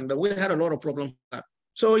colleagues. And we had a lot of problems with that.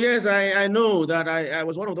 So yes, I know that I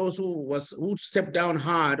was one of those who stepped down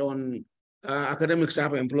hard on academic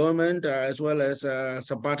staff employment, as well as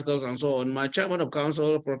sabbaticals and so on. My chairman of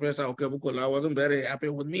council, Professor Okebukola, wasn't very happy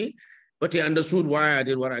with me, but he understood why I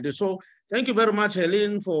did what I did. So thank you very much,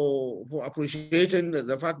 Helene, for appreciating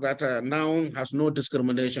the fact that noun has no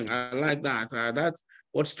discrimination. I like that. That's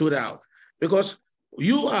what stood out. Because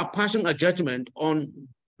you are passing a judgment on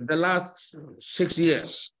the last 6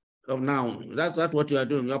 years of noun. That's what you are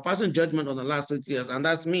doing. You're passing judgment on the last 6 years, and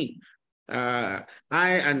that's me. I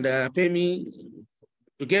and Pemi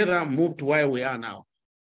together moved to where we are now.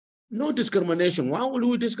 No discrimination. Why would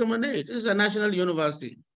we discriminate? This is a national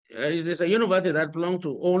university. It's a university that belongs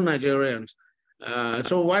to all Nigerians.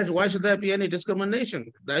 So why should there be any discrimination?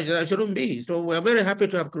 That shouldn't be. So we're very happy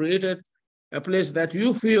to have created a place that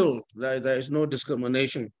you feel that there is no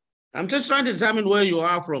discrimination. I'm just trying to determine where you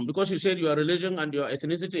are from because you said your religion and your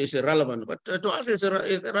ethnicity is irrelevant. But to us, it's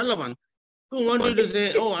irrelevant. Who want you to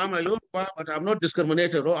say, oh, I'm a Yoruba, but I'm not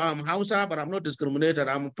discriminated. Oh, I'm Hausa, but I'm not discriminated.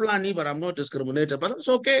 I'm Plani, but I'm not discriminated. But it's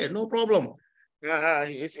okay, no problem.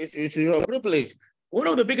 It's your privilege. One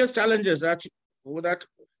of the biggest challenges that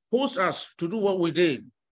forced us to do what we did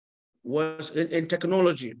was in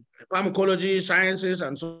technology, pharmacology, sciences,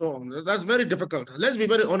 and so on. That's very difficult. Let's be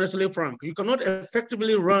very honestly frank. You cannot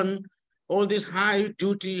effectively run all these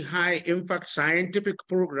high-duty, high-impact scientific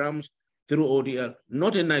programs through ODL,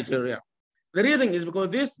 not in Nigeria. The reason is because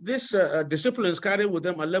these disciplines carry with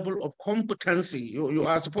them a level of competency. You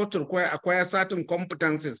are supposed to acquire certain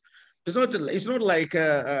competencies. It's not like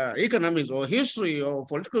economics or history or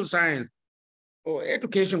political science or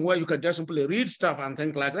education where you can just simply read stuff and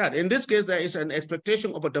things like that. In this case, there is an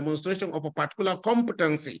expectation of a demonstration of a particular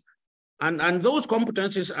competency. And those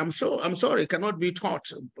competencies, I'm sorry, cannot be taught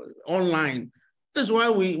online. This is why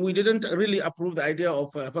we didn't really approve the idea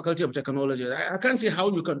of Faculty of Technology. I can't see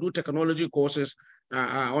how you can do technology courses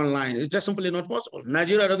online. It's just simply not possible.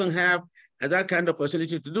 Nigeria doesn't have that kind of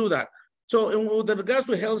facility to do that. So with regards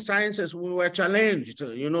to health sciences, we were challenged,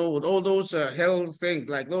 with all those health things,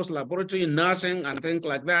 like those laboratory nursing and things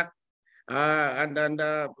like that.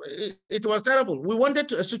 It was terrible. We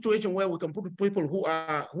wanted a situation where we can put people who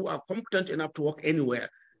are competent enough to work anywhere.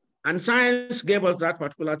 And science gave us that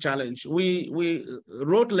particular challenge. We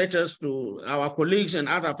wrote letters to our colleagues in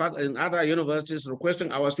other universities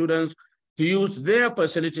requesting our students to use their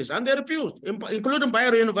facilities, and they refused, including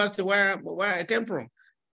Bayero University, where I came from.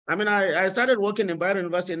 I mean, I started working in Bayero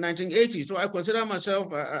University in 1980, so I consider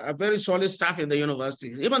myself a very solid staff in the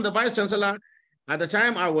university. Even the vice chancellor, at the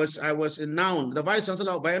time I was in Noun, the vice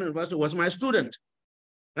chancellor of Bayero University was my student.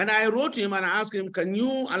 And I wrote him and I asked him, can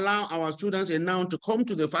you allow our students in Noun to come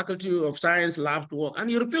to the Faculty of Science lab to work? And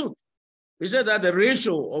he refused. He said that the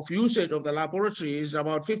ratio of usage of the laboratory is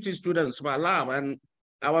about 50 students per lab, and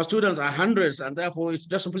our students are hundreds, and therefore it's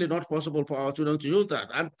just simply not possible for our students to use that.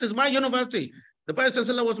 And it's my university. The vice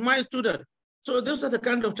chancellor was my student. So those are the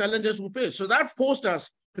kind of challenges we face. So that forced us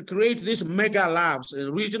to create these mega labs,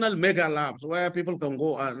 regional mega labs, where people can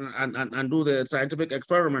go and do the scientific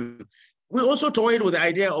experiment. We also toyed with the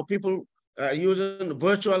idea of people using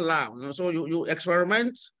virtual labs. So you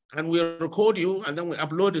experiment and we record you and then we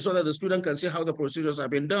upload it so that the student can see how the procedures have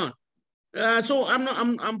been done. So I'm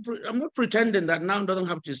not pretending that now doesn't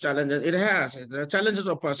have these challenges. It has the challenges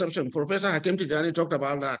of perception. Professor Hakim Tijani talked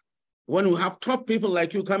about that. When we have top people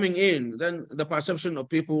like you coming in, then the perception of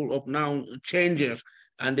people of Noun changes,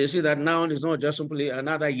 and they see that Noun is not just simply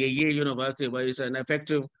another university, but it's an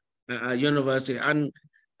effective university. And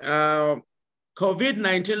COVID-19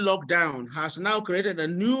 lockdown has now created a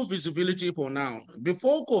new visibility for Noun.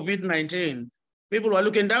 Before COVID-19, people were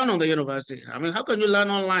looking down on the university. I mean, how can you learn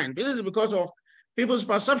online? This is because of people's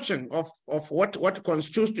perception of what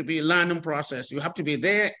constitutes to be a learning process. You have to be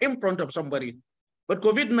there in front of somebody. But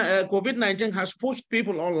COVID-19 has pushed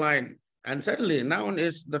people online. And suddenly noun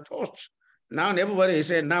is the torch. Now everybody is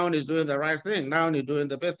saying noun is doing the right thing. Noun is doing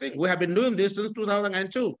the best thing. We have been doing this since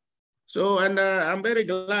 2002. So, and I'm very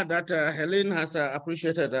glad that Helen has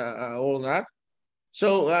appreciated all that.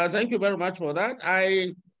 So thank you very much for that.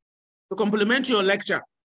 To complement your lecture,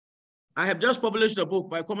 I have just published a book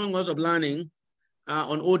by Commonwealth of Learning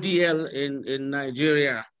on ODL in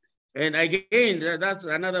Nigeria. And again, that's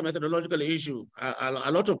another methodological issue.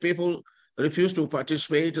 A lot of people refuse to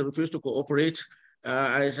participate, refuse to cooperate.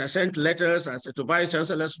 I sent letters, I said to vice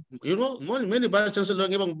chancellors, you know, many vice chancellors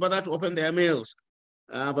don't even bother to open their mails.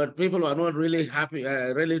 But people are not really happy,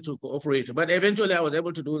 really to cooperate. But eventually I was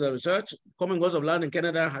able to do the research. Commonwealth of Learning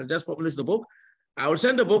Canada has just published the book. I will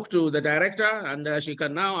send the book to the director, and she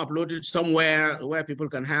can now upload it somewhere where people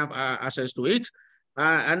can have access to it.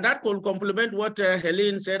 And that will complement what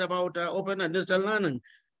Helene said about open and digital learning.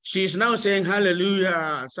 She's now saying,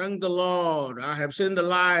 hallelujah, thank the Lord, I have seen the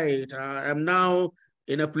light. I am now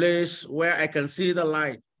in a place where I can see the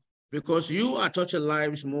light, because you are touching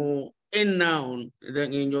lives more in noun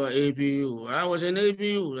than in your APU. I was in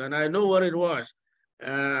APU and I know what it was.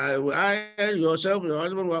 I and yourself, your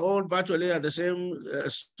husband were all virtually at the same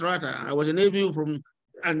strata. I was in APU from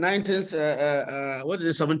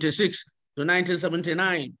 1976 to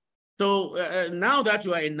 1979. So now that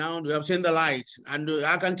you are in noun, you have seen the light. And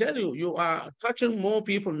I can tell you, you are touching more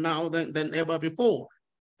people now than ever before.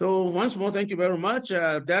 So once more, thank you very much.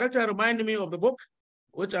 Director, remind me of the book,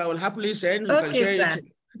 which I will happily send. You can share it.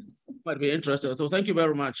 Might be interested. So thank you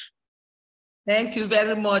very much. Thank you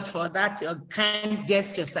very much for that, your kind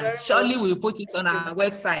gesture, sir. Surely we'll put it on our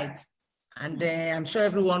website, and I'm sure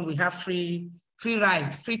everyone will have free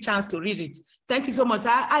chance to read it. Thank you so much.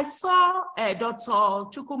 I saw Dr.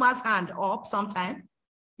 Chukwuma's hand up sometime.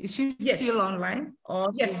 Is she still online?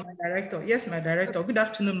 Or yes, my director. Yes, my director. Good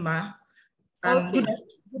afternoon, Ma. And okay.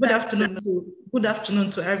 Good afternoon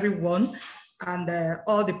to everyone, and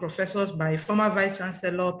all the professors, my former Vice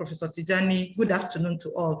Chancellor, Professor Tijani. Good afternoon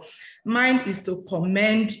to all. Mine is to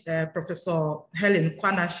commend Professor Helen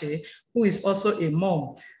Kwanache, who is also a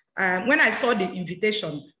mom. When I saw the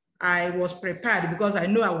invitation, I was prepared because I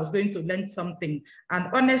knew I was going to learn something. And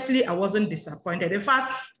honestly, I wasn't disappointed. In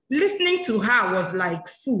fact, listening to her was like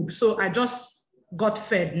food. So I just got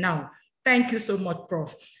fed now. Thank you so much,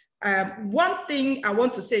 Prof. One thing I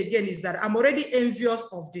want to say again is that I'm already envious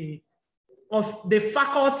of the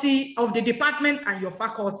faculty, of the department and your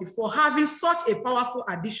faculty for having such a powerful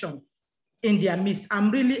addition in their midst.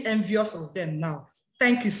 I'm really envious of them now.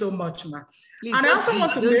 Thank you so much, Ma. Please, and I also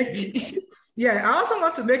want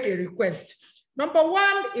to make a request. Number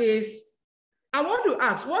one is, I want to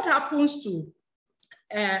ask what happens to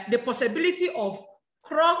the possibility of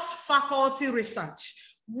cross-faculty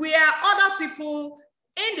research, where other people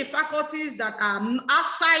in the faculties that are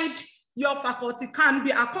outside your faculty can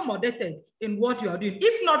be accommodated in what you are doing,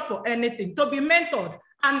 if not for anything, to be mentored.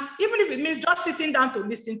 And even if it means just sitting down to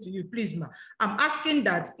listen to you, please, Ma, I'm asking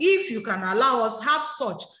that if you can allow us have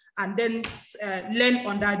such and then learn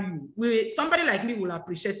under you, somebody like me will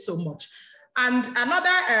appreciate so much. And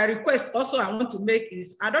another request also I want to make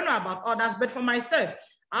is, I don't know about others, but for myself,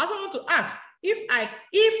 I also want to ask if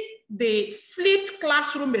the flipped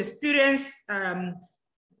classroom experience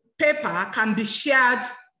paper can be shared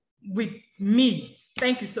with me.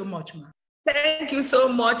 Thank you so much, Ma. Thank you so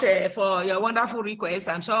much for your wonderful request.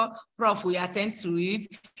 I'm sure Prof will attend to it.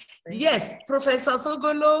 Yes, Professor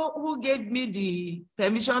Sogolo, who gave me the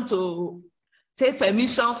permission to take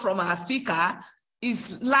permission from our speaker,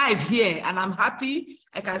 is live here, and I'm happy.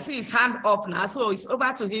 I can see his hand up now, so it's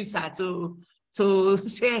over to him, sir, to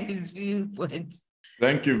share his viewpoints.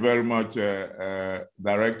 Thank you very much,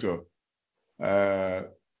 Director. I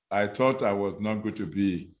thought I was not going to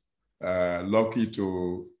be lucky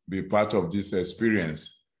to be part of this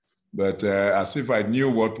experience, but as if I knew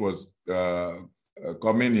what was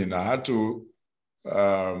coming in, I had to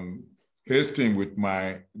hasten with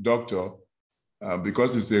my doctor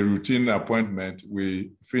because it's a routine appointment.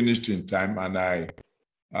 We finished in time, and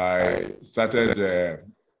I started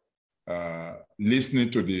listening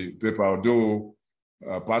to the paper, although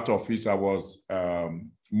part of it I was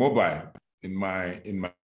mobile in my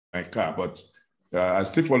car, but I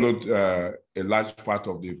still followed a large part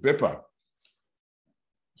of the paper.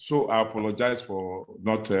 So I apologize for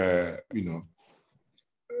not,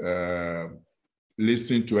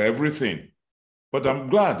 listening to everything, but I'm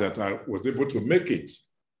glad that I was able to make it.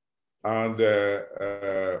 And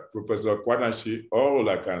Professor Kwanache, all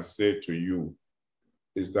I can say to you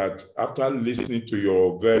is that after listening to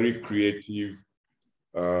your very creative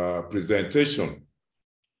presentation,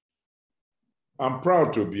 I'm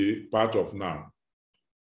proud to be part of NAM.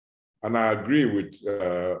 And I agree with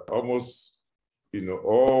almost,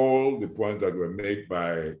 all the points that were made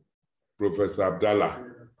by Professor Abdallah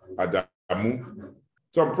Adamu.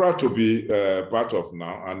 So I'm proud to be part of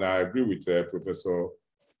now, and I agree with Professor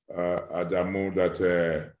Adamu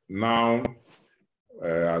that now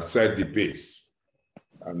has set the pace.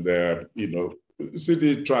 And, see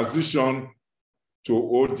the transition to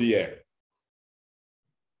ODM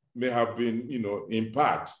may have been, in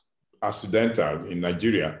part accidental in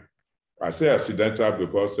Nigeria. I say accidental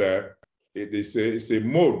because it's a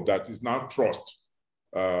mode that is now thrust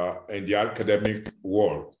in the academic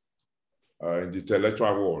world, in the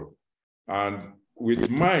intellectual world. And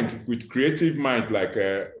with creative mind like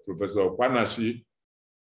Professor Kwanashi,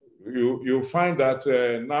 you find that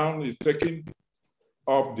now he's taking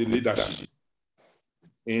up the leadership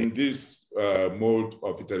in this mode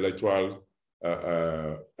of intellectual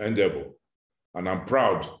endeavor. And I'm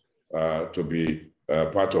proud to be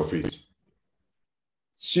part of it.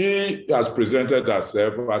 She has presented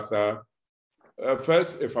herself as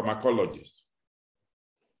first a pharmacologist,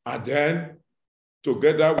 and then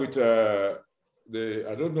together with I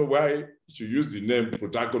don't know why she used the name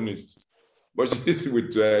protagonist, but she's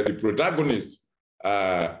with the protagonist,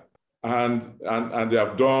 and they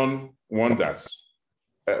have done wonders.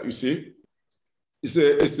 You see, it's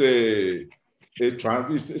a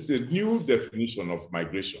new definition of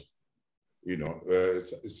migration.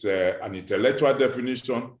 It's an intellectual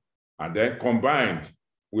definition, and then combined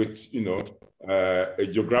with a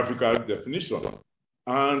geographical definition,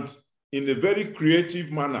 and in a very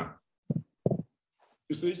creative manner.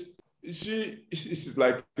 You see, she's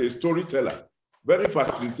like a storyteller, very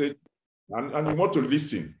fascinating, and you want to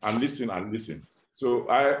listen and listen and listen. So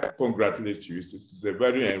I congratulate you. It's a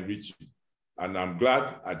very enriching, and I'm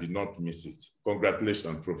glad I did not miss it.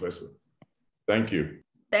 Congratulations, Professor. Thank you.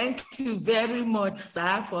 Thank you very much,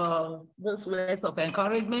 sir, for those words of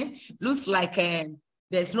encouragement. Looks like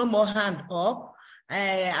there's no more hand up.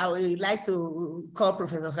 I would like to call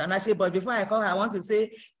Professor Kwanashi, but before I call her, I want to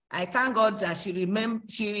say I thank God that she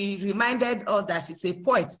reminded us that she's a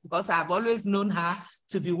poet, because I've always known her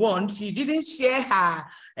to be one. She didn't share her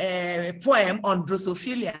poem on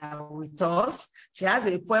Drosophila with us. She has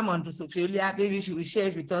a poem on Drosophila. Maybe she will share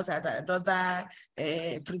it with us at another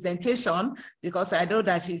presentation, because I know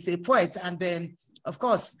that she's a poet. And then, of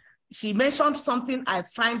course, she mentioned something I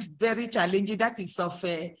find very challenging, that is of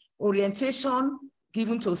orientation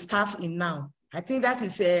given to staff in now. I think that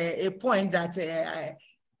is a point that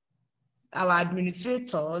our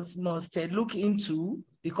administrators must look into,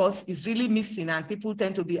 because it's really missing, and people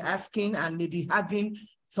tend to be asking and maybe having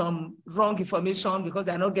some wrong information because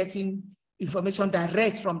they're not getting information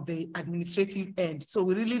direct from the administrative end. So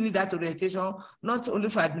we really need that orientation, not only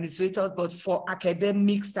for administrators, but for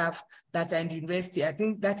academic staff that are in the university. I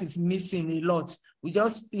think that is missing a lot. We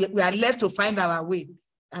are left to find our way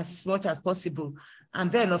as much as possible. And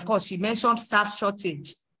then, of course, she mentioned staff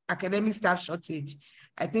shortage, academic staff shortage.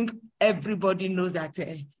 I think everybody knows that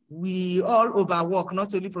we all overwork,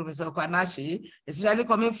 not only Professor Kwanashi, especially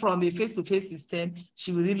coming from a face-to-face system.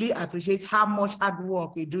 She will really appreciate how much hard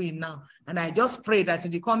work we're doing now. And I just pray that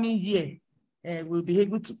in the coming year, we'll be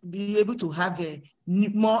able to have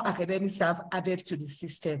more academic staff added to the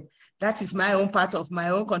system. That is my own part of my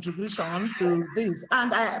own contribution to this.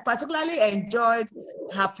 And I particularly enjoyed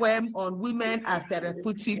her poem on women as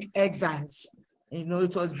therapeutic exiles. It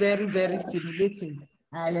was very, very stimulating.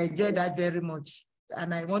 I enjoyed that very much.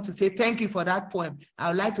 And I want to say thank you for that poem. I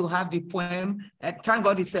would like to have the poem. Thank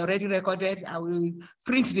God it's already recorded. I will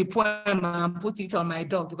print the poem and put it on my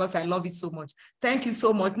door because I love it so much. Thank you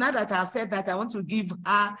so much. Now that I've said that, I want to give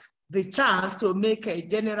her the chance to make a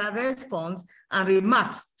general response and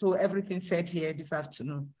remarks to everything said here this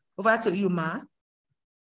afternoon. Over to you, Ma.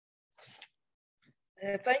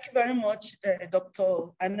 Thank you very much, Dr.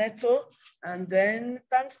 Aneto. And then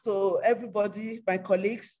thanks to everybody, my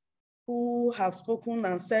colleagues, who have spoken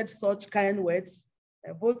and said such kind words,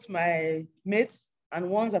 both my mates and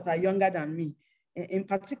ones that are younger than me. In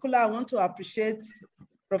particular, I want to appreciate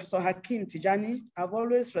Professor Hakeem Tijani. I've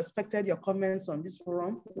always respected your comments on this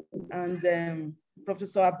forum. And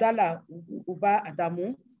Professor Abdallah Uba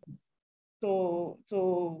Adamu,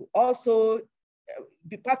 to also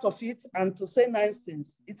be part of it and to say nice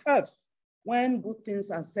things. It helps when good things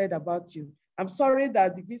are said about you. I'm sorry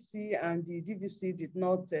that the VC and the DVC did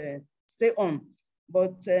not stay on,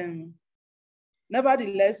 but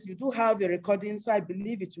nevertheless, you do have a recording, so I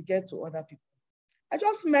believe it will get to other people. I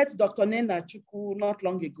just met Dr. Nena Chukwu not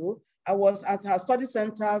long ago. I was at her study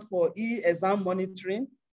center for e-exam monitoring,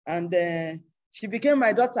 and she became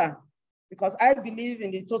my daughter. because I believe in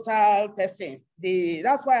the total person.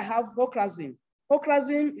 That's why I have HOCRASM.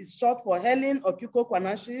 HOCRASM is short for Helen Okuko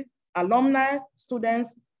Kwanashi, alumni,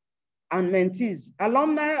 students, and mentees.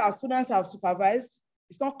 Alumni or students have supervised.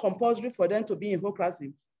 It's not compulsory for them to be in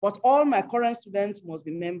HOCRASM, but all my current students must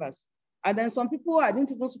be members. And then some people, I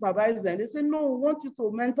didn't even supervise them. They say, no, we want you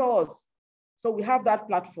to mentor us. So we have that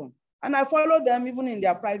platform. And I follow them even in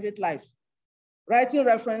their private life, writing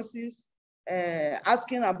references,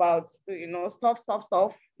 asking about, stuff,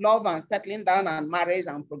 love and settling down and marriage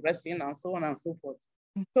and progressing and so on and so forth.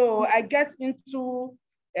 So I get into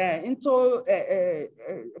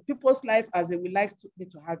people's life as they would like me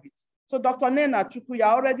to have it. So Dr. Nena Chukwu, you're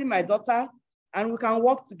already my daughter and we can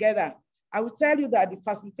work together. I will tell you that the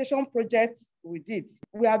facilitation project we did,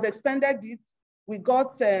 we have extended it.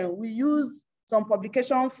 We used some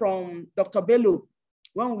publication from Dr. Bello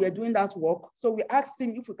when we were doing that work. So we asked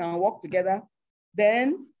him if we can work together.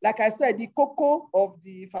 Then, like I said, the cocoa of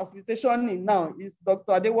the facilitation in now is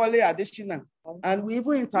Dr. Adewale Adeshina. And we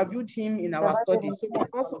even interviewed him in our study. So we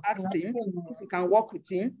also asked him if we can work with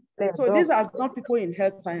him. So these are not people in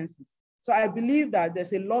health sciences. So I believe that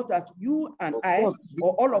there's a lot that you and I,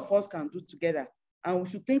 or all of us can do together. And we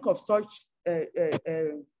should think of such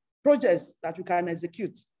projects that we can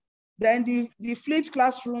execute. Then the flipped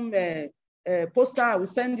classroom poster, I will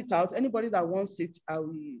send it out. Anybody that wants it, I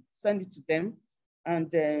will send it to them.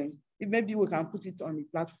 And maybe we can put it on the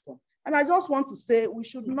platform. And I just want to say, we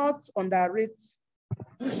should not be underrating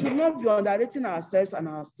ourselves and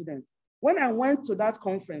our students. When I went to that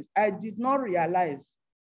conference, I did not realize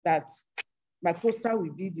that my poster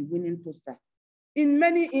will be the winning poster. In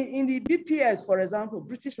the BPS, for example,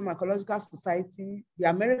 British Pharmacological Society, the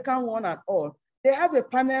American one and all, they have a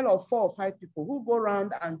panel of 4 or 5 people who go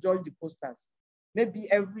around and judge the posters, maybe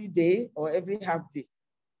every day or every half day.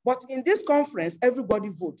 But in this conference, everybody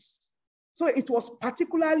votes. So it was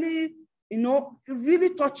particularly, really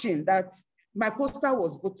touching that my poster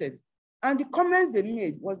was voted. And the comments they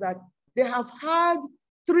made was that they have had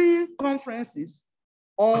 3 conferences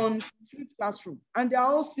on flipped classroom, and they're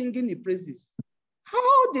all singing the praises.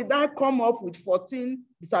 How did I come up with 14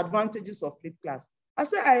 disadvantages of flipped class? I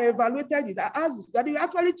said, I evaluated it. I asked the study,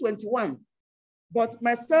 actually 21. But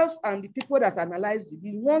myself and the people that analyzed it,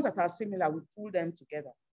 the ones that are similar, we pull them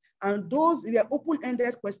together. And those, they are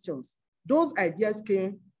open-ended questions. Those ideas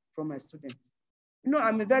came from my students.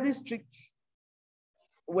 I'm a very strict,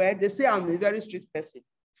 they say I'm a very strict person.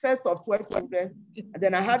 First of 12 children, and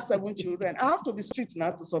then I had 7 children. I have to be strict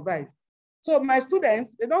now to survive. So my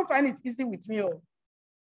students, they don't find it easy with me.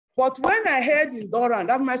 But when I heard in Doran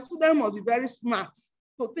that my student must be very smart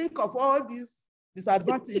to think of all these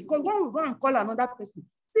disadvantages, because when we go and call another person,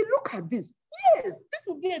 say, look at this. Yes, this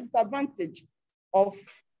will be a disadvantage of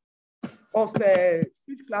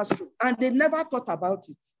flipped classroom. And they never thought about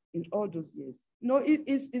it in all those years.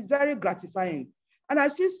 It's very gratifying. And I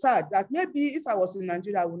feel sad that maybe if I was in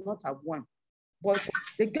Nigeria, I would not have won. But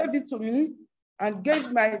they gave it to me and gave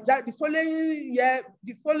the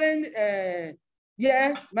following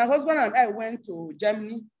year, my husband and I went to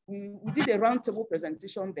Germany. We did a roundtable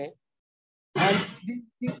presentation there. And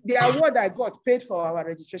the award I got paid for our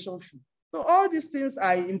registration fee. So all these things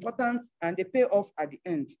are important and they pay off at the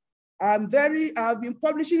end. I've been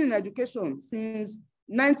publishing in education since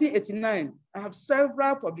 1989. I have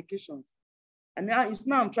several publications. And now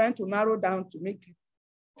I'm trying to narrow down to make it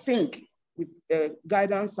think with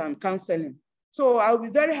guidance and counseling. So I'll be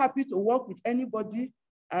very happy to work with anybody.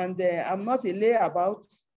 And I'm not a layabout,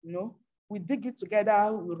 we dig it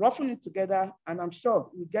together, we roughen it together, and I'm sure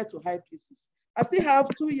we get to high places. I still have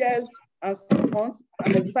 2 years and 6 months.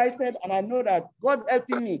 I'm excited, and I know that God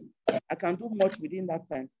helping me, I can do much within that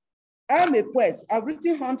time. I'm a poet. I've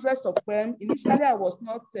written hundreds of poems. Initially, I was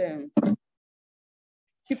not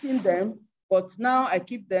keeping them, but now I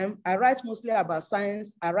keep them. I write mostly about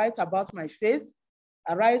science. I write about my faith.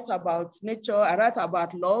 I write about nature. I write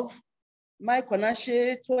about love. Mike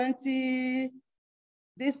Onashe,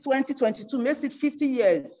 2022 makes it 50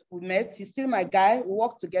 years we met. He's still my guy. We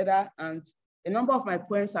work together, and a number of my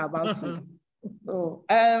poems are about him. So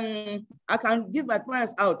I can give my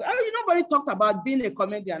points out. Nobody talked about being a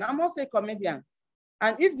comedian. I'm also a comedian.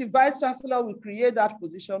 And if the vice chancellor will create that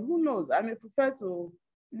position, who knows? I may prefer to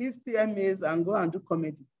leave TMAs and go and do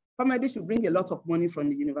comedy. Comedy should bring a lot of money from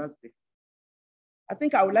the university. I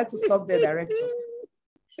think I would like to stop there, Director.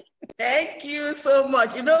 Thank you so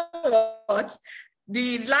much. You know what?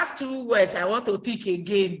 The last 2 words I want to pick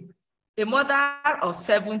again. a mother of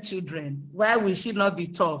 7 children. Why will she not be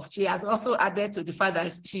tough? She has also added to the fact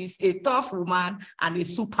that she's a tough woman and a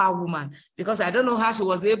superwoman, because I don't know how she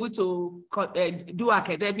was able to do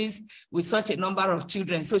academics with such a number of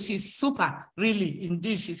children. So she's super, really,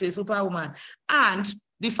 indeed, she's a superwoman. And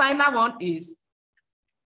the final one is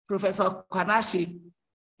Professor Kwanache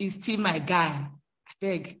is still my guy. I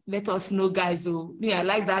beg, let us know, guys. Oh, me, I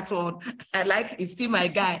like that one. I like it's still my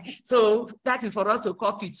guy. So that is for us to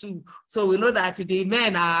copy too. So we know that the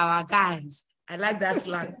men are our guys. I like that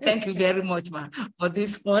slang. Thank you very much, man, for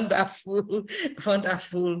this wonderful,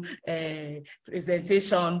 wonderful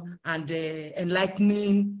presentation and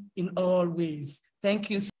enlightening in all ways. Thank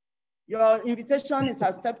you. Your invitation is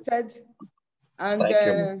accepted. And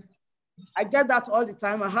I get that all the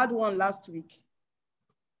time. I had one last week.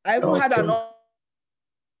 I even had an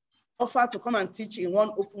offer to come and teach in one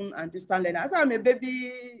open and distance learning. I said, I'm a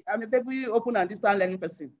baby open and distance learning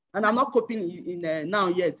person. And I'm not coping in now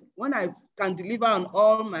yet. When I can deliver on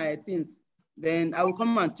all my things, then I will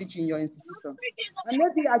come and teach in your institution. And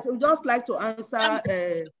maybe I would just like to answer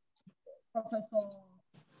Professor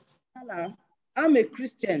Kala. I'm a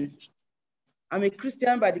Christian. I'm a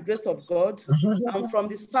Christian by the grace of God. I'm from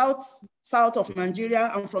the south of Nigeria.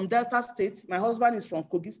 I'm from Delta State. My husband is from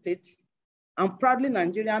Kogi State. I'm proudly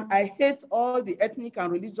Nigerian. I hate all the ethnic and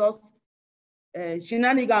religious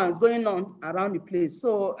shenanigans going on around the place.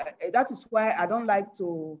 So that is why I don't like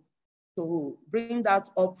to bring that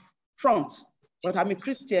up front. But I'm a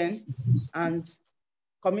Christian and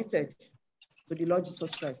committed to the Lord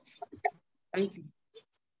Jesus Christ. Thank you.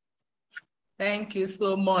 Thank you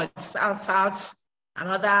so much. South,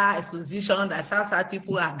 another exposition that South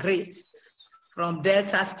people are great from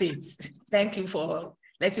Delta State. Thank you for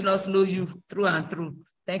letting us know you through and through.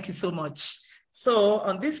 Thank you so much. So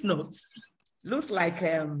on this note, looks like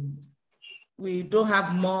we don't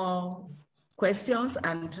have more questions.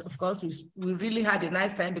 And of course, we really had a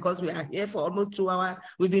nice time because we are here for almost 2 hours.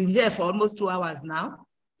 We've been here for almost 2 hours now.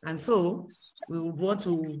 And so we would want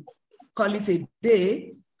to call it a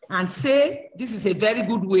day and say this is a very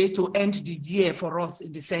good way to end the year for us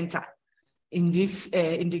in the center in this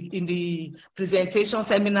in the presentation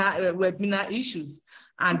seminar webinar issues.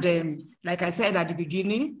 And like I said at the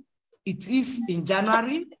beginning, it is in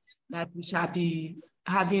January that we shall be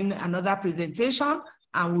having another presentation,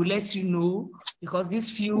 and we'll let you know, because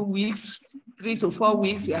these few weeks, 3 to 4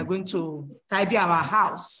 weeks, we are going to tidy our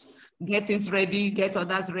house, get things ready, get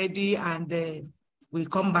others ready, and we'll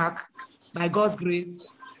come back by God's grace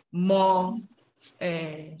more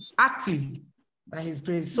active by His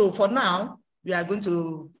grace. So for now, we are going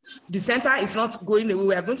to, the center is not going away.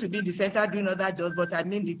 We are going to be in the center doing other jobs, but I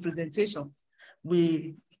mean the presentations.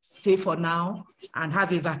 We stay for now and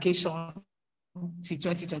have a vacation till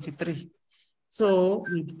 2023. So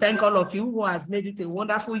we thank all of you who has made it a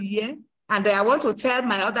wonderful year. And I want to tell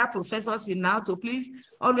my other professors in now to please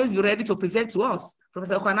always be ready to present to us.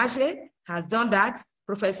 Professor Kwanache has done that.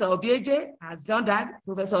 Professor Obieje has done that.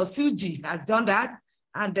 Professor Suji has done that.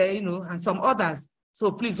 And and some others. So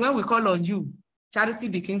please, when we call on you, charity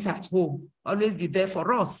begins at home. Always be there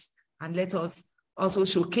for us, and let us also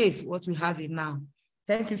showcase what we have in now.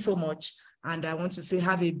 Thank you so much. And I want to say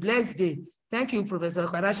have a blessed day. Thank you, Professor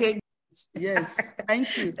Kwanache. Yes,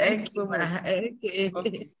 thank you. Thank you so much.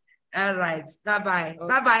 Okay. All right. Bye-bye. Okay.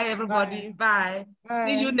 Bye-bye, everybody. Bye. Bye.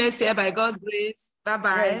 See you next year by God's grace.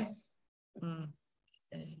 Bye-bye. Yes.